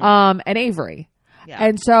 And Avery. Yeah.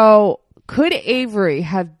 And so could Avery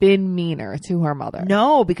have been meaner to her mother?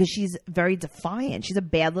 No, because she's very defiant. She's a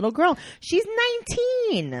bad little girl. She's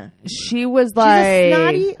 19. She was She's like a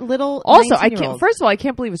snotty little. Also, I 19-year-old. can't. First of all, I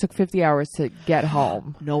can't believe it took 50 hours to get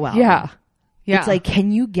home. No album. Yeah. It's like,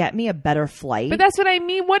 can you get me a better flight? But that's what I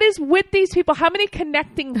mean. What is with these people? How many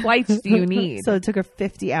connecting flights do you need? So it took her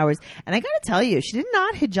 50 hours. And I got to tell you, she did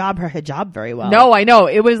not hijab her hijab very well. No, I know.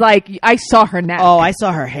 It was like, I saw her neck. Oh, I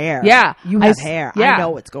saw her hair. Yeah. You have hair. Yeah. I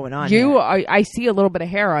know what's going on You here. are, I see a little bit of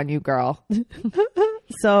hair on you, girl.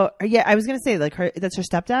 So, yeah, I was going to say, like, that's her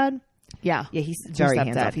stepdad. Yeah. Yeah, he's It's her very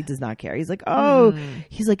hands stepdad. off. He does not care. He's like,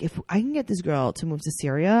 he's like, if I can get this girl to move to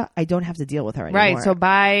Syria, I don't have to deal with her anymore. Right. So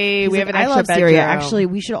bye. He's We like, have an I extra love bedroom. Syria. Actually,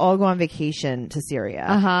 we should all go on vacation to Syria.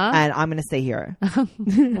 Uh-huh. And I'm going to stay here.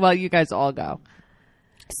 Well, you guys all go.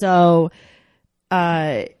 So,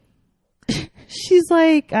 she's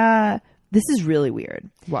like, this is really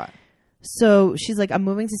weird. What? So she's like, I'm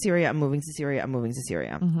moving to Syria. I'm moving to Syria. I'm moving to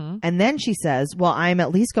Syria. Mm-hmm. And then she says, well, I'm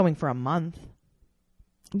at least going for a month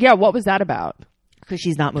Yeah. What was that about? because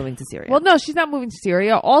she's not moving to Syria. Well, no, she's not moving to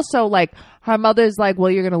Syria. Also, like, her mother's like, well,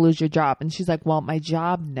 you're going to lose your job. And she's like, well, my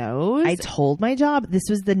job knows. I told my job. This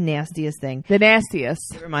was the nastiest thing. The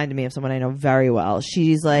nastiest. It reminded me of someone I know very well.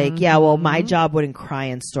 She's like, yeah, well, my job wouldn't cry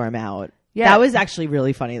and storm out. Yeah. That was actually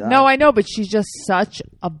really funny, though. No, I know, but she's just such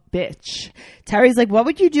a bitch. Terry's like, what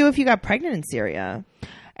would you do if you got pregnant in Syria?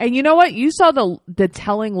 And you know what? You saw the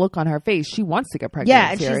telling look on her face. She wants to get pregnant. Yeah,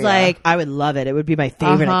 in and Syria. she's like, I would love it. It would be my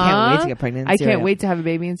favorite. I can't wait to get pregnant in Syria. I can't wait to have a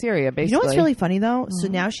baby in Syria, basically. You know what's really funny, though? So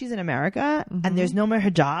now she's in America, and there's no more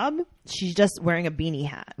hijab. She's just wearing a beanie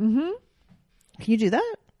hat. Mm-hmm. Can you do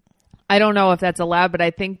that? I don't know if that's allowed, but I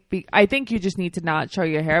think you just need to not show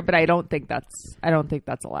your hair, but I don't think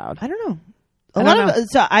that's allowed. I don't know.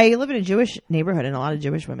 So I live in a Jewish neighborhood, and a lot of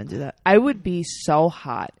Jewish women do that. I would be so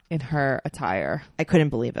hot in her attire. I couldn't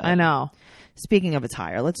believe it. I know. Speaking of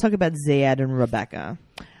attire, let's talk about Zayed and Rebecca.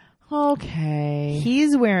 Okay.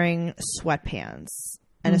 He's wearing sweatpants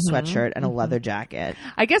and a sweatshirt and a leather jacket.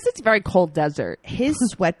 I guess it's very cold desert. His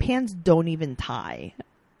sweatpants don't even tie.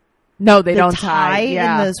 No, they The don't tie.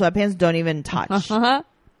 Yeah. in the sweatpants don't even touch. Uh-huh.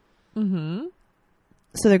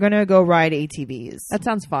 So they're going to go ride ATVs. That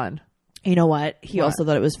sounds fun. You know what? He What? also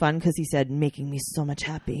thought it was fun because he said, making me so much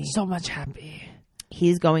happy. So much happy.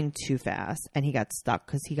 He's going too fast and he got stuck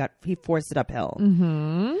because he forced it uphill.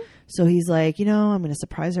 Mm-hmm. So he's like, I'm going to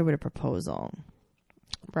surprise her with a proposal.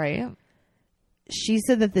 Right. She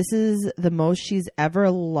said that this is the most she's ever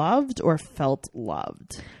loved or felt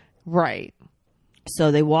loved. Right.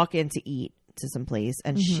 So they walk in to eat to some place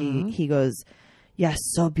and he goes, yes,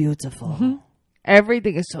 so beautiful.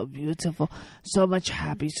 Everything is so beautiful. So much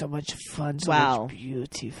happy, so much fun, so Wow. much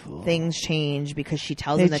beautiful. Things change because she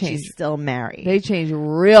tells They him that change. she's still married. They change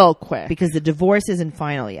real quick. Because the divorce isn't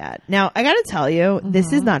final yet. Now, I got to tell you,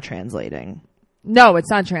 this is not translating. No, it's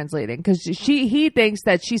not translating because he thinks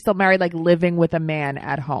that she's still married, like living with a man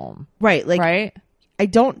at home. Right. Like, Right? I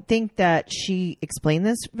don't think that she explained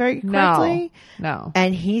this very correctly. No.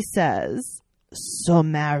 And he says, so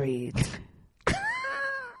married.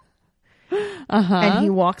 And he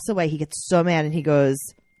walks away. He gets so mad and he goes,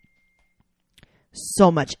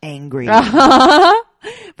 so much angry.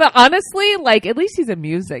 But honestly, like, at least he's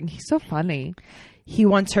amusing. He's so funny. He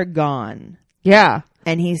wants her gone. Yeah.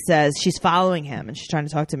 And he says she's following him and she's trying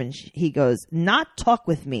to talk to him. And he goes, not talk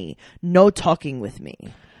with me. No talking with me.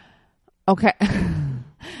 Okay.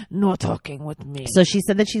 No talking with me. So she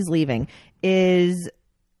said that she's leaving. And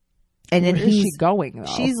then Where is she going,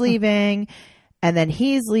 though? She's leaving. And then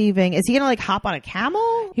he's leaving. Is he going to like hop on a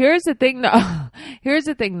camel? Here's the thing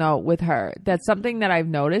though with her. That's something that I've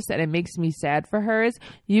noticed and it makes me sad for her is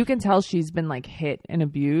you can tell she's been like hit and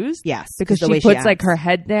abused. Yes. Because the she way puts like acts. her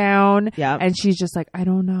head down. Yep. And she's just like, I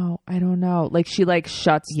don't know. Like she like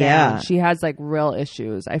shuts down. She has like real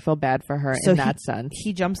issues. I feel bad for her in that sense.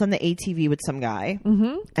 He jumps on the ATV with some guy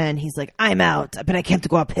and he's like, I'm out, but I can't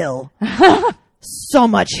go uphill. So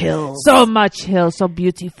much hills. So much hill. So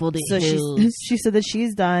beautiful the So hills. she said that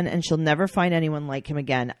she's done and she'll never find anyone like him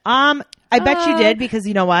again. I bet you did because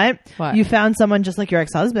you know what? What? You found someone just like your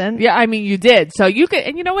ex-husband. Yeah, I mean, you did. So you could,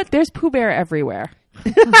 and you know what? There's Pooh Bear everywhere.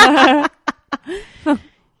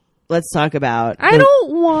 Let's talk about. I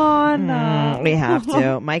don't wanna. We have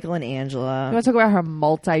to. Michael and Angela. You want to talk about her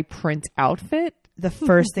multi-print outfit? The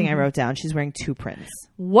first thing I wrote down, she's wearing 2 prints.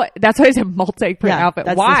 What? That's why I said multi-print outfit.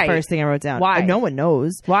 That's Why? the first thing I wrote down. Why? No one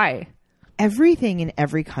knows. Why? Everything in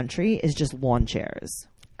every country is just lawn chairs.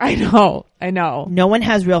 I know. No one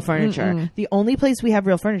has real furniture. The only place we have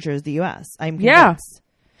real furniture is the U.S. I'm convinced.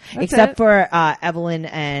 Yeah. Except for Evelyn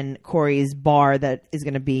and Corey's bar that is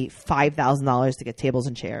going to be $5,000 to get tables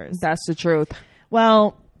and chairs. That's the truth.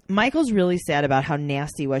 Well, Michael's really sad about how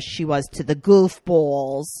nasty she was to the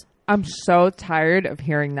goofballs. I'm so tired of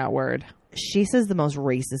hearing that word. She says the most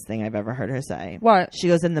racist thing I've ever heard her say. What? She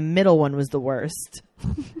goes, and the middle one was the worst.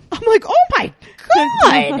 I'm like, oh my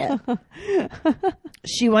God.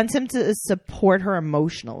 She wants him to support her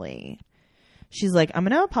emotionally. She's like, I'm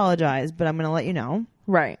going to apologize, but I'm going to let you know.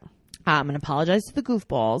 Right. I'm going to apologize to the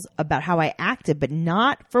goofballs about how I acted, but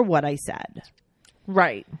not for what I said.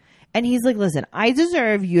 Right. And he's like, listen, I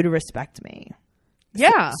deserve you to respect me.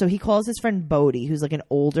 Yeah. So he calls his friend Bodie, who's like an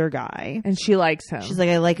older guy. And she likes him. She's like,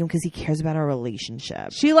 I like him because he cares about our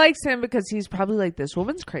relationship. She likes him because he's probably like, this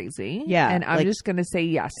woman's crazy. Yeah, And I'm like- just going to say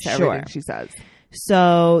yes to Sure. everything she says.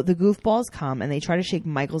 So the goofballs come and they try to shake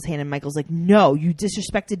Michael's hand, and Michael's like, no, you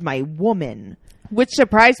disrespected my woman. Which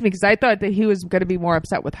surprised me because I thought that he was going to be more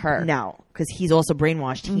upset with her. No, because he's also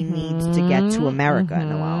brainwashed. He needs to get to America,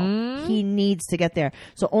 Noelle. He needs to get there.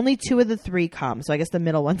 So only 2 of the 3 come. So I guess the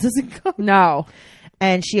middle one doesn't come. No.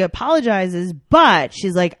 And she apologizes, but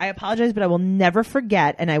she's like, I apologize, but I will never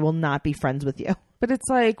forget, and I will not be friends with you. But it's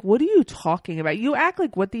like, what are you talking about? You act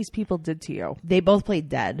like what these people did to you. They both played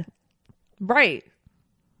dead. Right.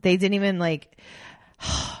 They didn't even like.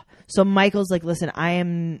 So Michael's like, listen, I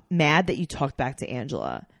am mad that you talked back to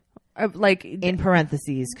Angela. Like, In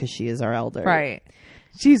parentheses, because she is our elder. right.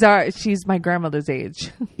 She's my grandmother's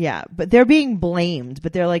age. Yeah, but they're being blamed.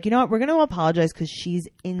 But they're like, you know what? We're going to apologize because she's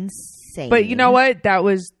insane. But you know what? That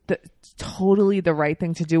was totally the right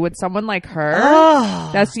thing to do with someone like her. Oh.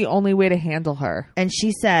 That's the only way to handle her. And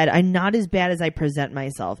she said, I'm not as bad as I present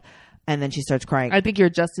myself. And then she starts crying. I think you're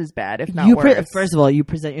just as bad, if not worse. First of all, you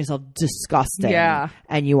present yourself disgusting. Yeah.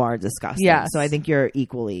 And you are disgusting. Yes. So I think you're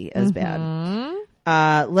equally as bad.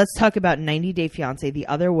 Let's talk about 90 Day Fiancé The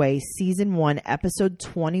Other Way, Season 1, Episode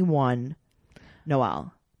 21.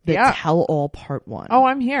 Noelle. The Tell All Part 1. Oh,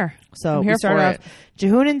 I'm here. So I'm here we start for off. it.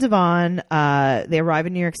 Jehoon and Devon, they arrive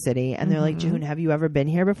in New York City, and they're like, Jehoon, have you ever been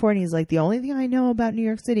here before? And he's like, the only thing I know about New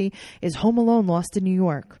York City is Home Alone Lost in New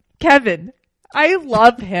York. Kevin. I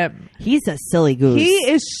love him. He's a silly goose. He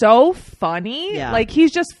is so funny. Yeah. Like,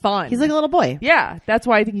 he's just fun. He's like a little boy. Yeah, that's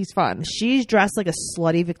why I think he's fun. She's dressed like a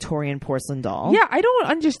slutty Victorian porcelain doll. Yeah, I don't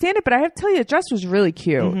understand it, but I have to tell you, the dress was really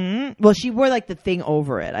cute. Well, she wore like the thing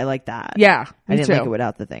over it. I like that. Yeah, I me didn't too. like it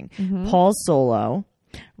without the thing. Paul's solo.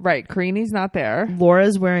 Right, Karini's not there.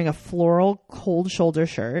 Laura's wearing a floral cold shoulder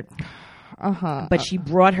shirt, Uh-huh. but she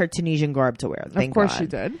brought her Tunisian garb to wear. Thank Of course God. she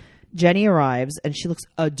did. Jenny arrives and she looks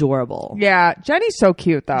adorable. Yeah, Jenny's so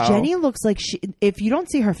cute, though. Jenny looks like if you don't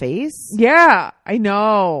see her face, Yeah, I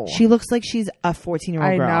know. she looks like she's a 14-year-old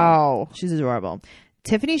I girl. know. She's adorable.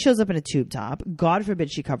 Tiffany shows up in a tube top. God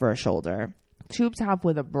forbid she cover her shoulder. Tube top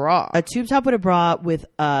with a bra. A tube top with a bra with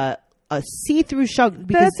a see-through shug.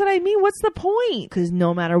 That's what I mean. What's the point? Because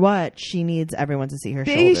no matter what, she needs everyone to see her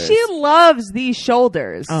shoulders. She loves these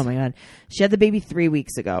shoulders. Oh my God. She had the baby 3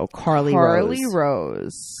 weeks ago. Carly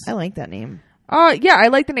Rose. I like that name. Yeah, I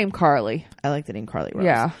like the name Carly. I like the name Carly Rose.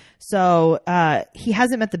 Yeah. So he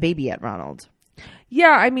hasn't met the baby yet, Ronald.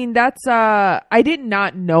 Yeah, I mean, that's, I did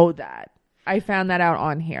not know that. I found that out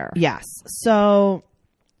on here. Yes. So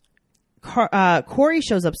Corey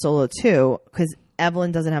shows up solo too because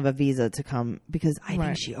Evelyn doesn't have a visa to come because I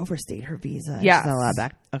think she overstayed her visa. Yes. She's not allowed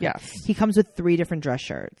back. Okay. Yes. He comes with 3 different dress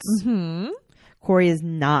shirts. Mm-hmm. Corey is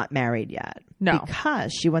not married yet. No.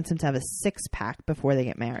 Because she wants him to have a 6-pack before they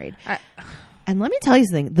get married. And let me tell you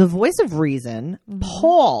something. The voice of reason,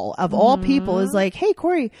 Paul, of all people, is like, hey,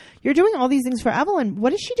 Corey, you're doing all these things for Evelyn.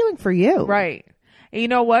 What is she doing for you? Right. And you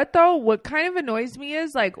know what, though? What kind of annoys me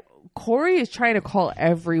is, like, Corey is trying to call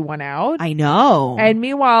everyone out. I know. And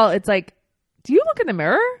meanwhile, it's like, do you look in the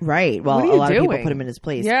mirror? Right. Well, what are a you lot doing? of people put him in his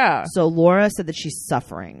place. Yeah. So Laura said that she's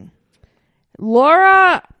suffering.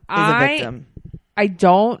 Laura Is a victim. I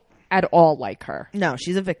don't at all like her. No,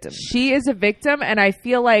 she's a victim. She is a victim, and I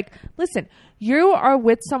feel like, listen, you are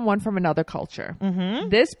with someone from another culture. Mm-hmm.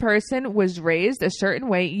 This person was raised a certain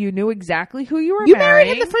way. You knew exactly who you were You marrying.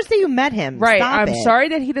 married him the first day you met him. Right. Stop I'm it. sorry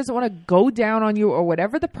that he doesn't want to go down on you or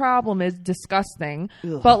whatever the problem is. Disgusting.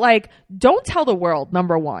 Ugh. But, like, don't tell the world,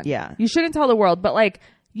 number one. Yeah. You shouldn't tell the world. But, like,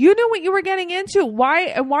 you knew what you were getting into.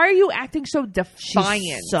 Why are you acting so defiant?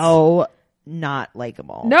 She's so not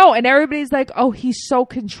likable. No, and everybody's like, "Oh, he's so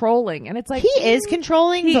controlling," and it's like He is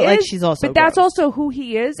controlling, he but like is, she's also but that's gross. also who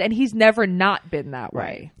he is, and he's never not been that way.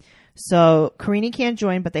 Right. So Karini can't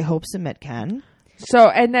join, but they hope Sumit can.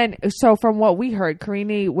 So from what we heard,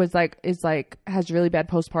 Karini has really bad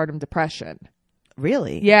postpartum depression.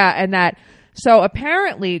 Really? Yeah, and that. So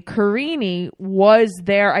apparently, Karini was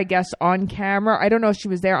there, I guess, on camera. I don't know if she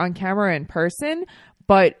was there on camera in person.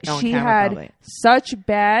 But she had probably. such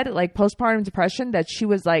bad like postpartum depression that she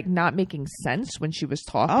was like not making sense when she was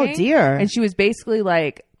talking. Oh dear. And she was basically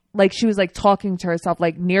like she was like talking to herself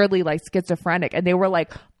like nearly like schizophrenic. And they were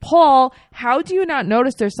like, Paul, how do you not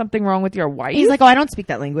notice there's something wrong with your wife? He's like, oh, I don't speak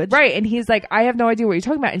that language. Right. And he's like, I have no idea what you're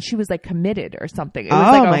talking about. And she was like committed or something. It was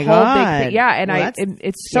Oh, like my a whole God. big thing. Yeah. And Well,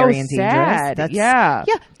 it's so scary and dangerous. sad. That's- Yeah.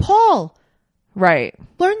 Yeah. Paul, Right.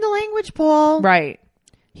 learn the language, Paul. Right.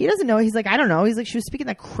 He doesn't know. He's like, I don't know. He's like, she was speaking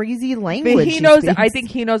that crazy language. But he she knows. speaks. I think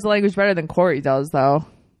he knows the language better than Corey does, though.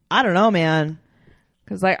 I don't know, man.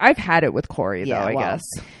 Because like I've had it with Corey, though. I guess.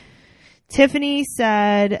 Tiffany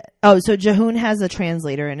said, oh, so Jehoon has a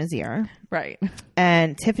translator in his ear. Right.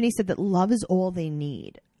 And Tiffany said that love is all they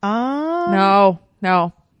need. No.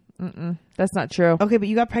 Mm-mm. That's not true. Okay, but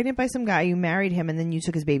you got pregnant by some guy, you married him, and then you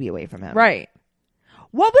took his baby away from him. Right.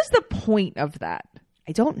 What was the point of that?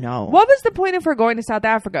 I don't know. What was the point of her going to South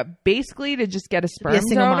Africa? Basically to just get a sperm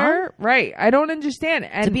single donor? Right. I don't understand.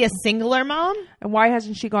 And, To be a singular mom? and why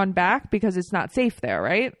hasn't she gone back? Because it's not safe there,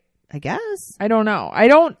 right? I guess. I don't know.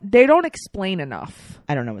 They don't explain enough.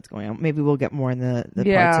 I don't know what's going on. Maybe we'll get more in the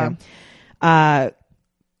Yeah. part 2.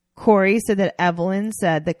 Corey said that Evelyn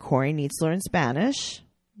said that Corey needs to learn Spanish.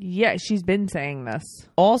 Yeah, she's been saying this.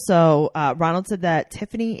 Also, Ronald said that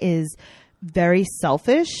Tiffany is very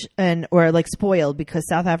selfish or like spoiled because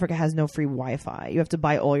South Africa has no free Wi-Fi. You have to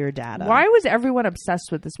buy all your data. Why was everyone obsessed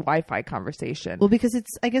with this Wi-Fi conversation? Well, because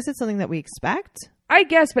I guess it's something that we expect. I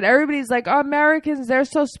guess, but everybody's like, oh, Americans, they're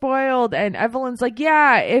so spoiled. And Evelyn's like,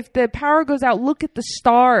 yeah, if the power goes out, look at the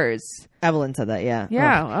stars. Evelyn said that, yeah.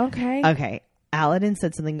 Yeah, okay. Okay. Aladdin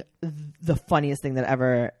said something, the funniest thing that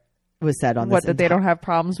ever was said on What, this. that they don't have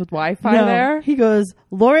problems with Wi-Fi No. there? He goes,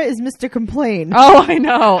 Laura is Mr. Complain. Oh, I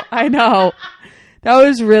know. That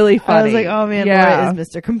was really funny. I was like, oh man, yeah. Laura is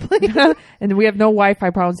Mr. Complain. And we have no Wi-Fi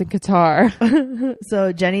problems in Qatar.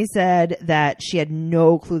 So Jenny said that she had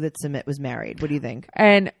no clue that Sumit was married. What do you think?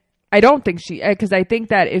 And I don't think because I think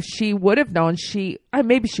that if she would have known,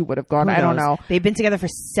 maybe she would have gone. Who I don't knows? know. They've been together for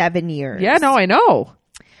 7 years. Yeah, no, I know.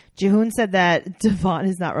 Jehoon said that Devon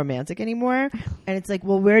is not romantic anymore. And it's like,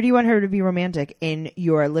 well, where do you want her to be romantic? In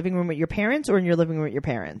your living room with your parents or in your living room with your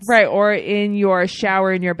parents? Right. Or in your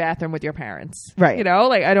shower in your bathroom with your parents. Right. You know,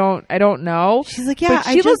 like I don't know. She's like, yeah,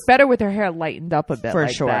 but she looks better with her hair lightened up a bit. For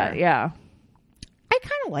like sure. that. Yeah. I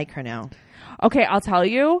kind of like her now. Okay, I'll tell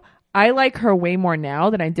you. I like her way more now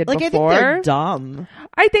than I did Like, before. I think they're dumb.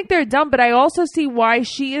 I think they're dumb, but I also see why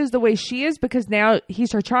she is the way she is because now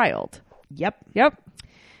he's her child. Yep.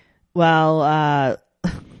 Well,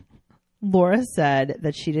 Laura said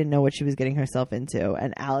that she didn't know what she was getting herself into.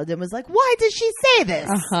 And Aladdin was like, why did she say this?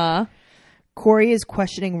 Uh-huh. Corey is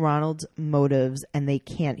questioning Ronald's motives and they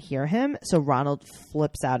can't hear him. So Ronald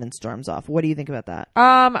flips out and storms off. What do you think about that?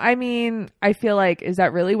 I mean, I feel like, is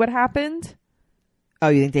that really what happened? Oh,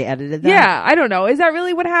 you think they edited that? Yeah, I don't know. Is that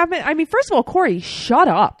really what happened? I mean, first of all, Corey, shut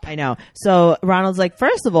up. I know. So Ronald's like,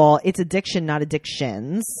 first of all, it's addiction, not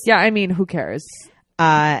addictions. Yeah, I mean, who cares?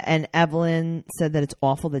 And Evelyn said that it's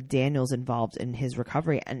awful that Daniel's involved in his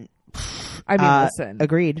recovery. And I mean, listen.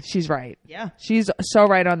 Agreed. She's right. Yeah. She's so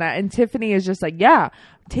right on that. And Tiffany is just like, yeah,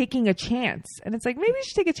 taking a chance. And it's like, maybe you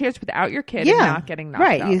should take a chance without your kid and not getting knocked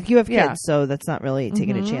right. up. You have kids, so that's not really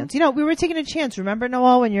taking a chance. You know, we were taking a chance. Remember,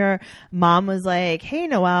 Noelle, when your mom was like, hey,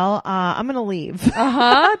 Noelle, I'm going to leave.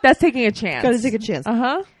 That's taking a chance. Got to take a chance.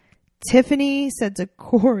 Tiffany said to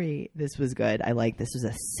Corey, this was good. I like this was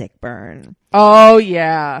a sick burn. Oh,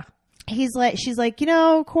 yeah. She's like, you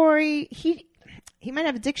know, Corey, he might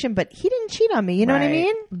have addiction, but he didn't cheat on me. You know what I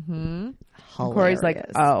mean? Mm-hmm. Corey's like,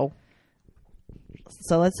 oh.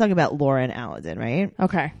 So let's talk about Laura and Aladin, right?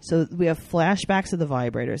 Okay. So we have flashbacks of the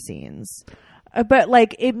vibrator scenes. But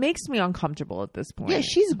like, it makes me uncomfortable at this point. Yeah,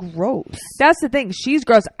 she's gross. That's the thing. She's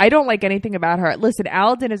gross. I don't like anything about her. Listen,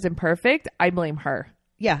 Aladin is imperfect. I blame her.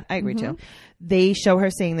 Yeah, I agree too. They show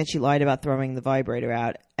her saying that she lied about throwing the vibrator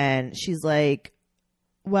out. And she's like,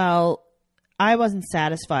 well, I wasn't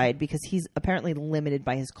satisfied because he's apparently limited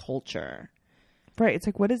by his culture. Right. It's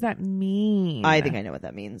like, what does that mean? I think I know what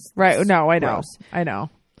that means. Right. No, I know. Gross. I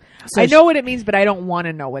know. So I know what it means, but I don't want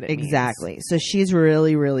to know what it means. Exactly. So she's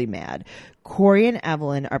really, really mad. Corey and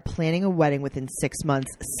Evelyn are planning a wedding within 6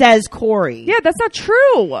 months, says Corey. Yeah, that's not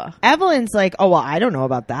true. Evelyn's like, oh, well, I don't know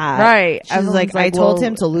about that. Right. She's like, I told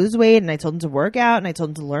him to lose weight and I told him to work out and I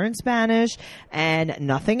told him to learn Spanish and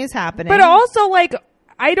nothing is happening. But also, like,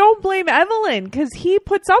 I don't blame Evelyn because he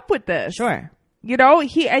puts up with this. Sure. You know,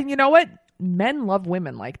 and you know what? Men love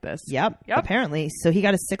women like this. Yep. Apparently. So he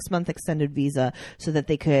got a 6-month extended visa so that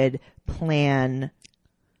they could plan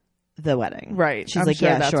the wedding. Right. She's like,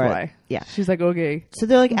 yeah, that's sure. Why. Yeah. She's like, okay. So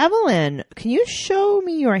they're like, Evelyn, can you show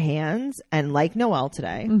me your hands? And like Noelle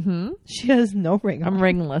today, she has no ring on. I'm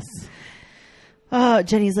ringless.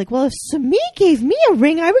 Jenny's like, well, if Sami gave me a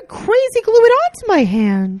ring, I would crazy glue it onto my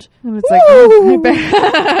hand. And it's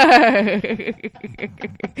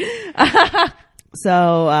like,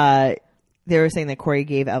 so they were saying that Corey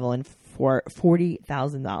gave Evelyn for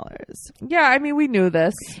 $40,000. Yeah, I mean, we knew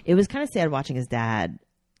this. It was kind of sad watching his dad.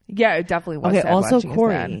 Yeah, it definitely was. Okay, sad also watching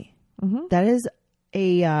Corey, that is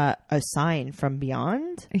a sign from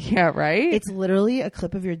beyond. Yeah, right. It's literally a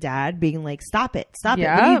clip of your dad being like, "Stop it! Stop it!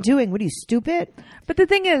 What are you doing? What are you, stupid?" But the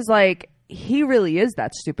thing is, like, he really is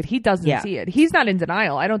that stupid. He doesn't see it. He's not in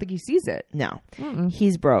denial. I don't think he sees it. No,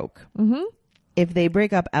 he's broke. If they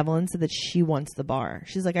break up, Evelyn said that she wants the bar.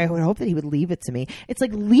 She's like, I would hope that he would leave it to me. It's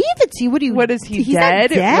like, leave it to you. What is he? He's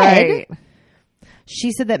dead? Not dead. Right.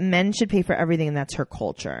 She said that men should pay for everything, and that's her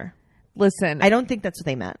culture. Listen, I don't think that's what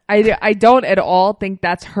they meant. I don't at all think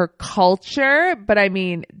that's her culture, but I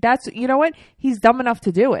mean, that's, you know what? He's dumb enough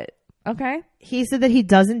to do it. Okay. He said that he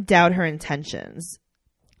doesn't doubt her intentions.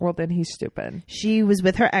 Well, then he's stupid. She was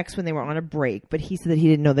with her ex when they were on a break, but he said that he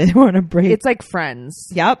didn't know they were on a break. It's like Friends.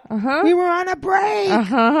 Yep. We were on a break.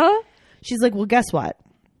 She's like, well, guess what?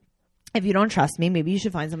 If you don't trust me, maybe you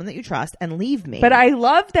should find someone that you trust and leave me. But I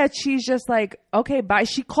love that she's just like, okay, bye.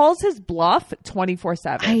 She calls his bluff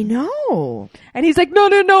 24/7. I know. And he's like, no,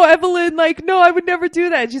 Evelyn. Like, no, I would never do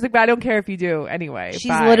that. And she's like, but I don't care if you do anyway.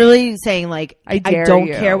 She's literally saying like, I don't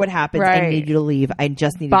you. care what happens. Right. I need you to leave. I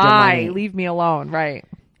just need your money. Leave me alone. Right.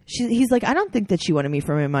 He's like, I don't think that she wanted me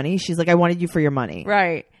for my money. She's like, I wanted you for your money.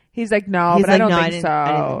 Right. He's like, no, but like, I don't think so.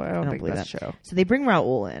 I don't think that's true. So they bring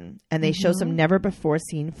Raul in and they show some never before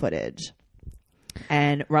seen footage.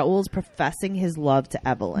 And Raul's professing his love to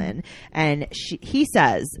Evelyn. And he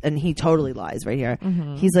says, and he totally lies right here.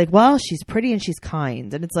 He's like, well, she's pretty and she's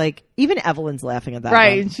kind. And it's like, even Evelyn's laughing at that.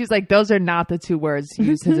 Right. one. And she's like, those are not the two words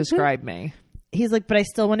used to describe me. He's like, but I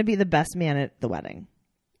still want to be the best man at the wedding.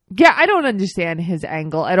 Yeah, I don't understand his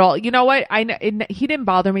angle at all. You know what? He didn't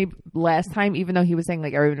bother me last time, even though he was saying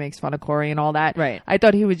like everyone makes fun of Corey and all that. Right. I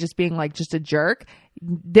thought he was just being like just a jerk.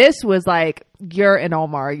 This was like, you're an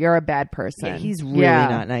Omar. You're a bad person. Yeah, he's really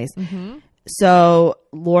not nice. So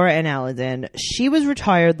Laura and Aladin, she was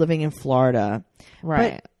retired living in Florida.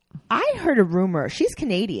 Right. But I heard a rumor. She's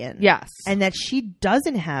Canadian. Yes. And that she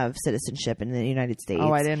doesn't have citizenship in the United States.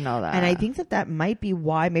 Oh, I didn't know that. And I think that might be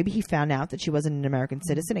why maybe he found out that she wasn't an American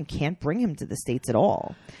citizen and can't bring him to the States at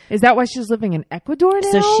all. Is that why she's living in Ecuador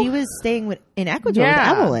now? So she was staying in Ecuador with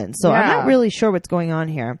Evelyn. So I'm not really sure what's going on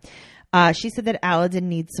here. She said that Aladin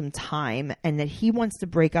needs some time and that he wants to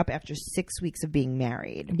break up after 6 weeks of being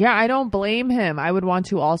married. Yeah, I don't blame him. I would want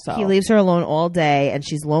to also. He leaves her alone all day and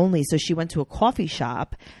she's lonely. So she went to a coffee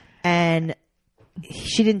shop and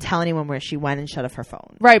she didn't tell anyone where she went and shut off her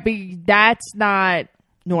phone. Right, but that's not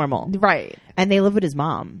normal. Right. And they live with his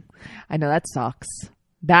mom. I know, that sucks.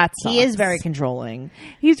 That sucks. He is very controlling.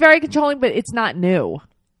 He's very controlling, but it's not new.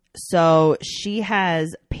 So she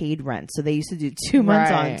has paid rent. So they used to do 2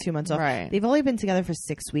 months on, 2 months off. Right. They've only been together for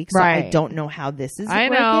 6 weeks. So I don't know how this is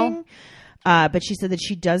working. Know. But she said that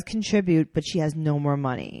she does contribute, but she has no more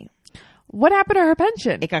money. What happened to her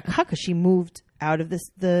pension? It got cut because she moved out of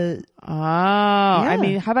I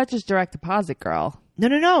mean, how about just direct deposit, girl?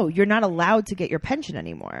 No. You're not allowed to get your pension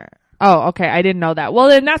anymore. Oh, okay. I didn't know that. Well,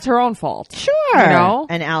 then that's her own fault. Sure. You know?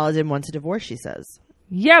 And Aladdin wants a divorce, she says.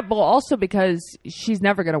 Yeah, but also because she's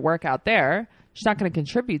never going to work out there. She's not going to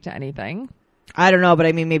contribute to anything. I don't know, but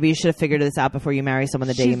I mean, maybe you should have figured this out before you marry someone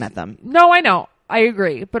the day you met them. No, I know. I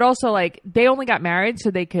agree. But also, like, they only got married so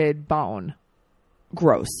they could bone.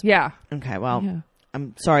 Gross. Yeah. Okay, well, Yeah.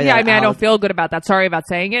 I'm sorry. Yeah, I mean, I don't feel good about that. Sorry about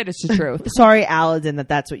saying it. It's the truth. Sorry, Aladdin,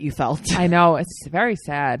 that's what you felt. I know. It's very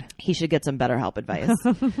sad. He should get some better help advice.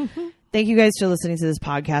 Thank you guys for listening to this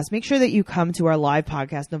podcast. Make sure that you come to our live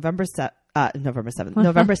podcast November 2nd.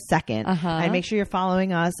 And make sure you're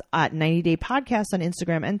following us at 90 Day Podcast on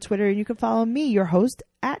Instagram and Twitter. And you can follow me, your host,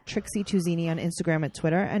 at Trixie Tuzini on Instagram and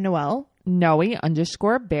Twitter. And Noelle.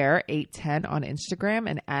 Noe_bear810 on Instagram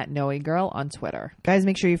and at NoeGirl on Twitter. Guys,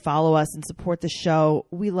 make sure you follow us and support the show.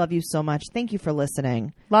 We love you so much. Thank you for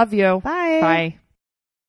listening. Love you. Bye. Bye.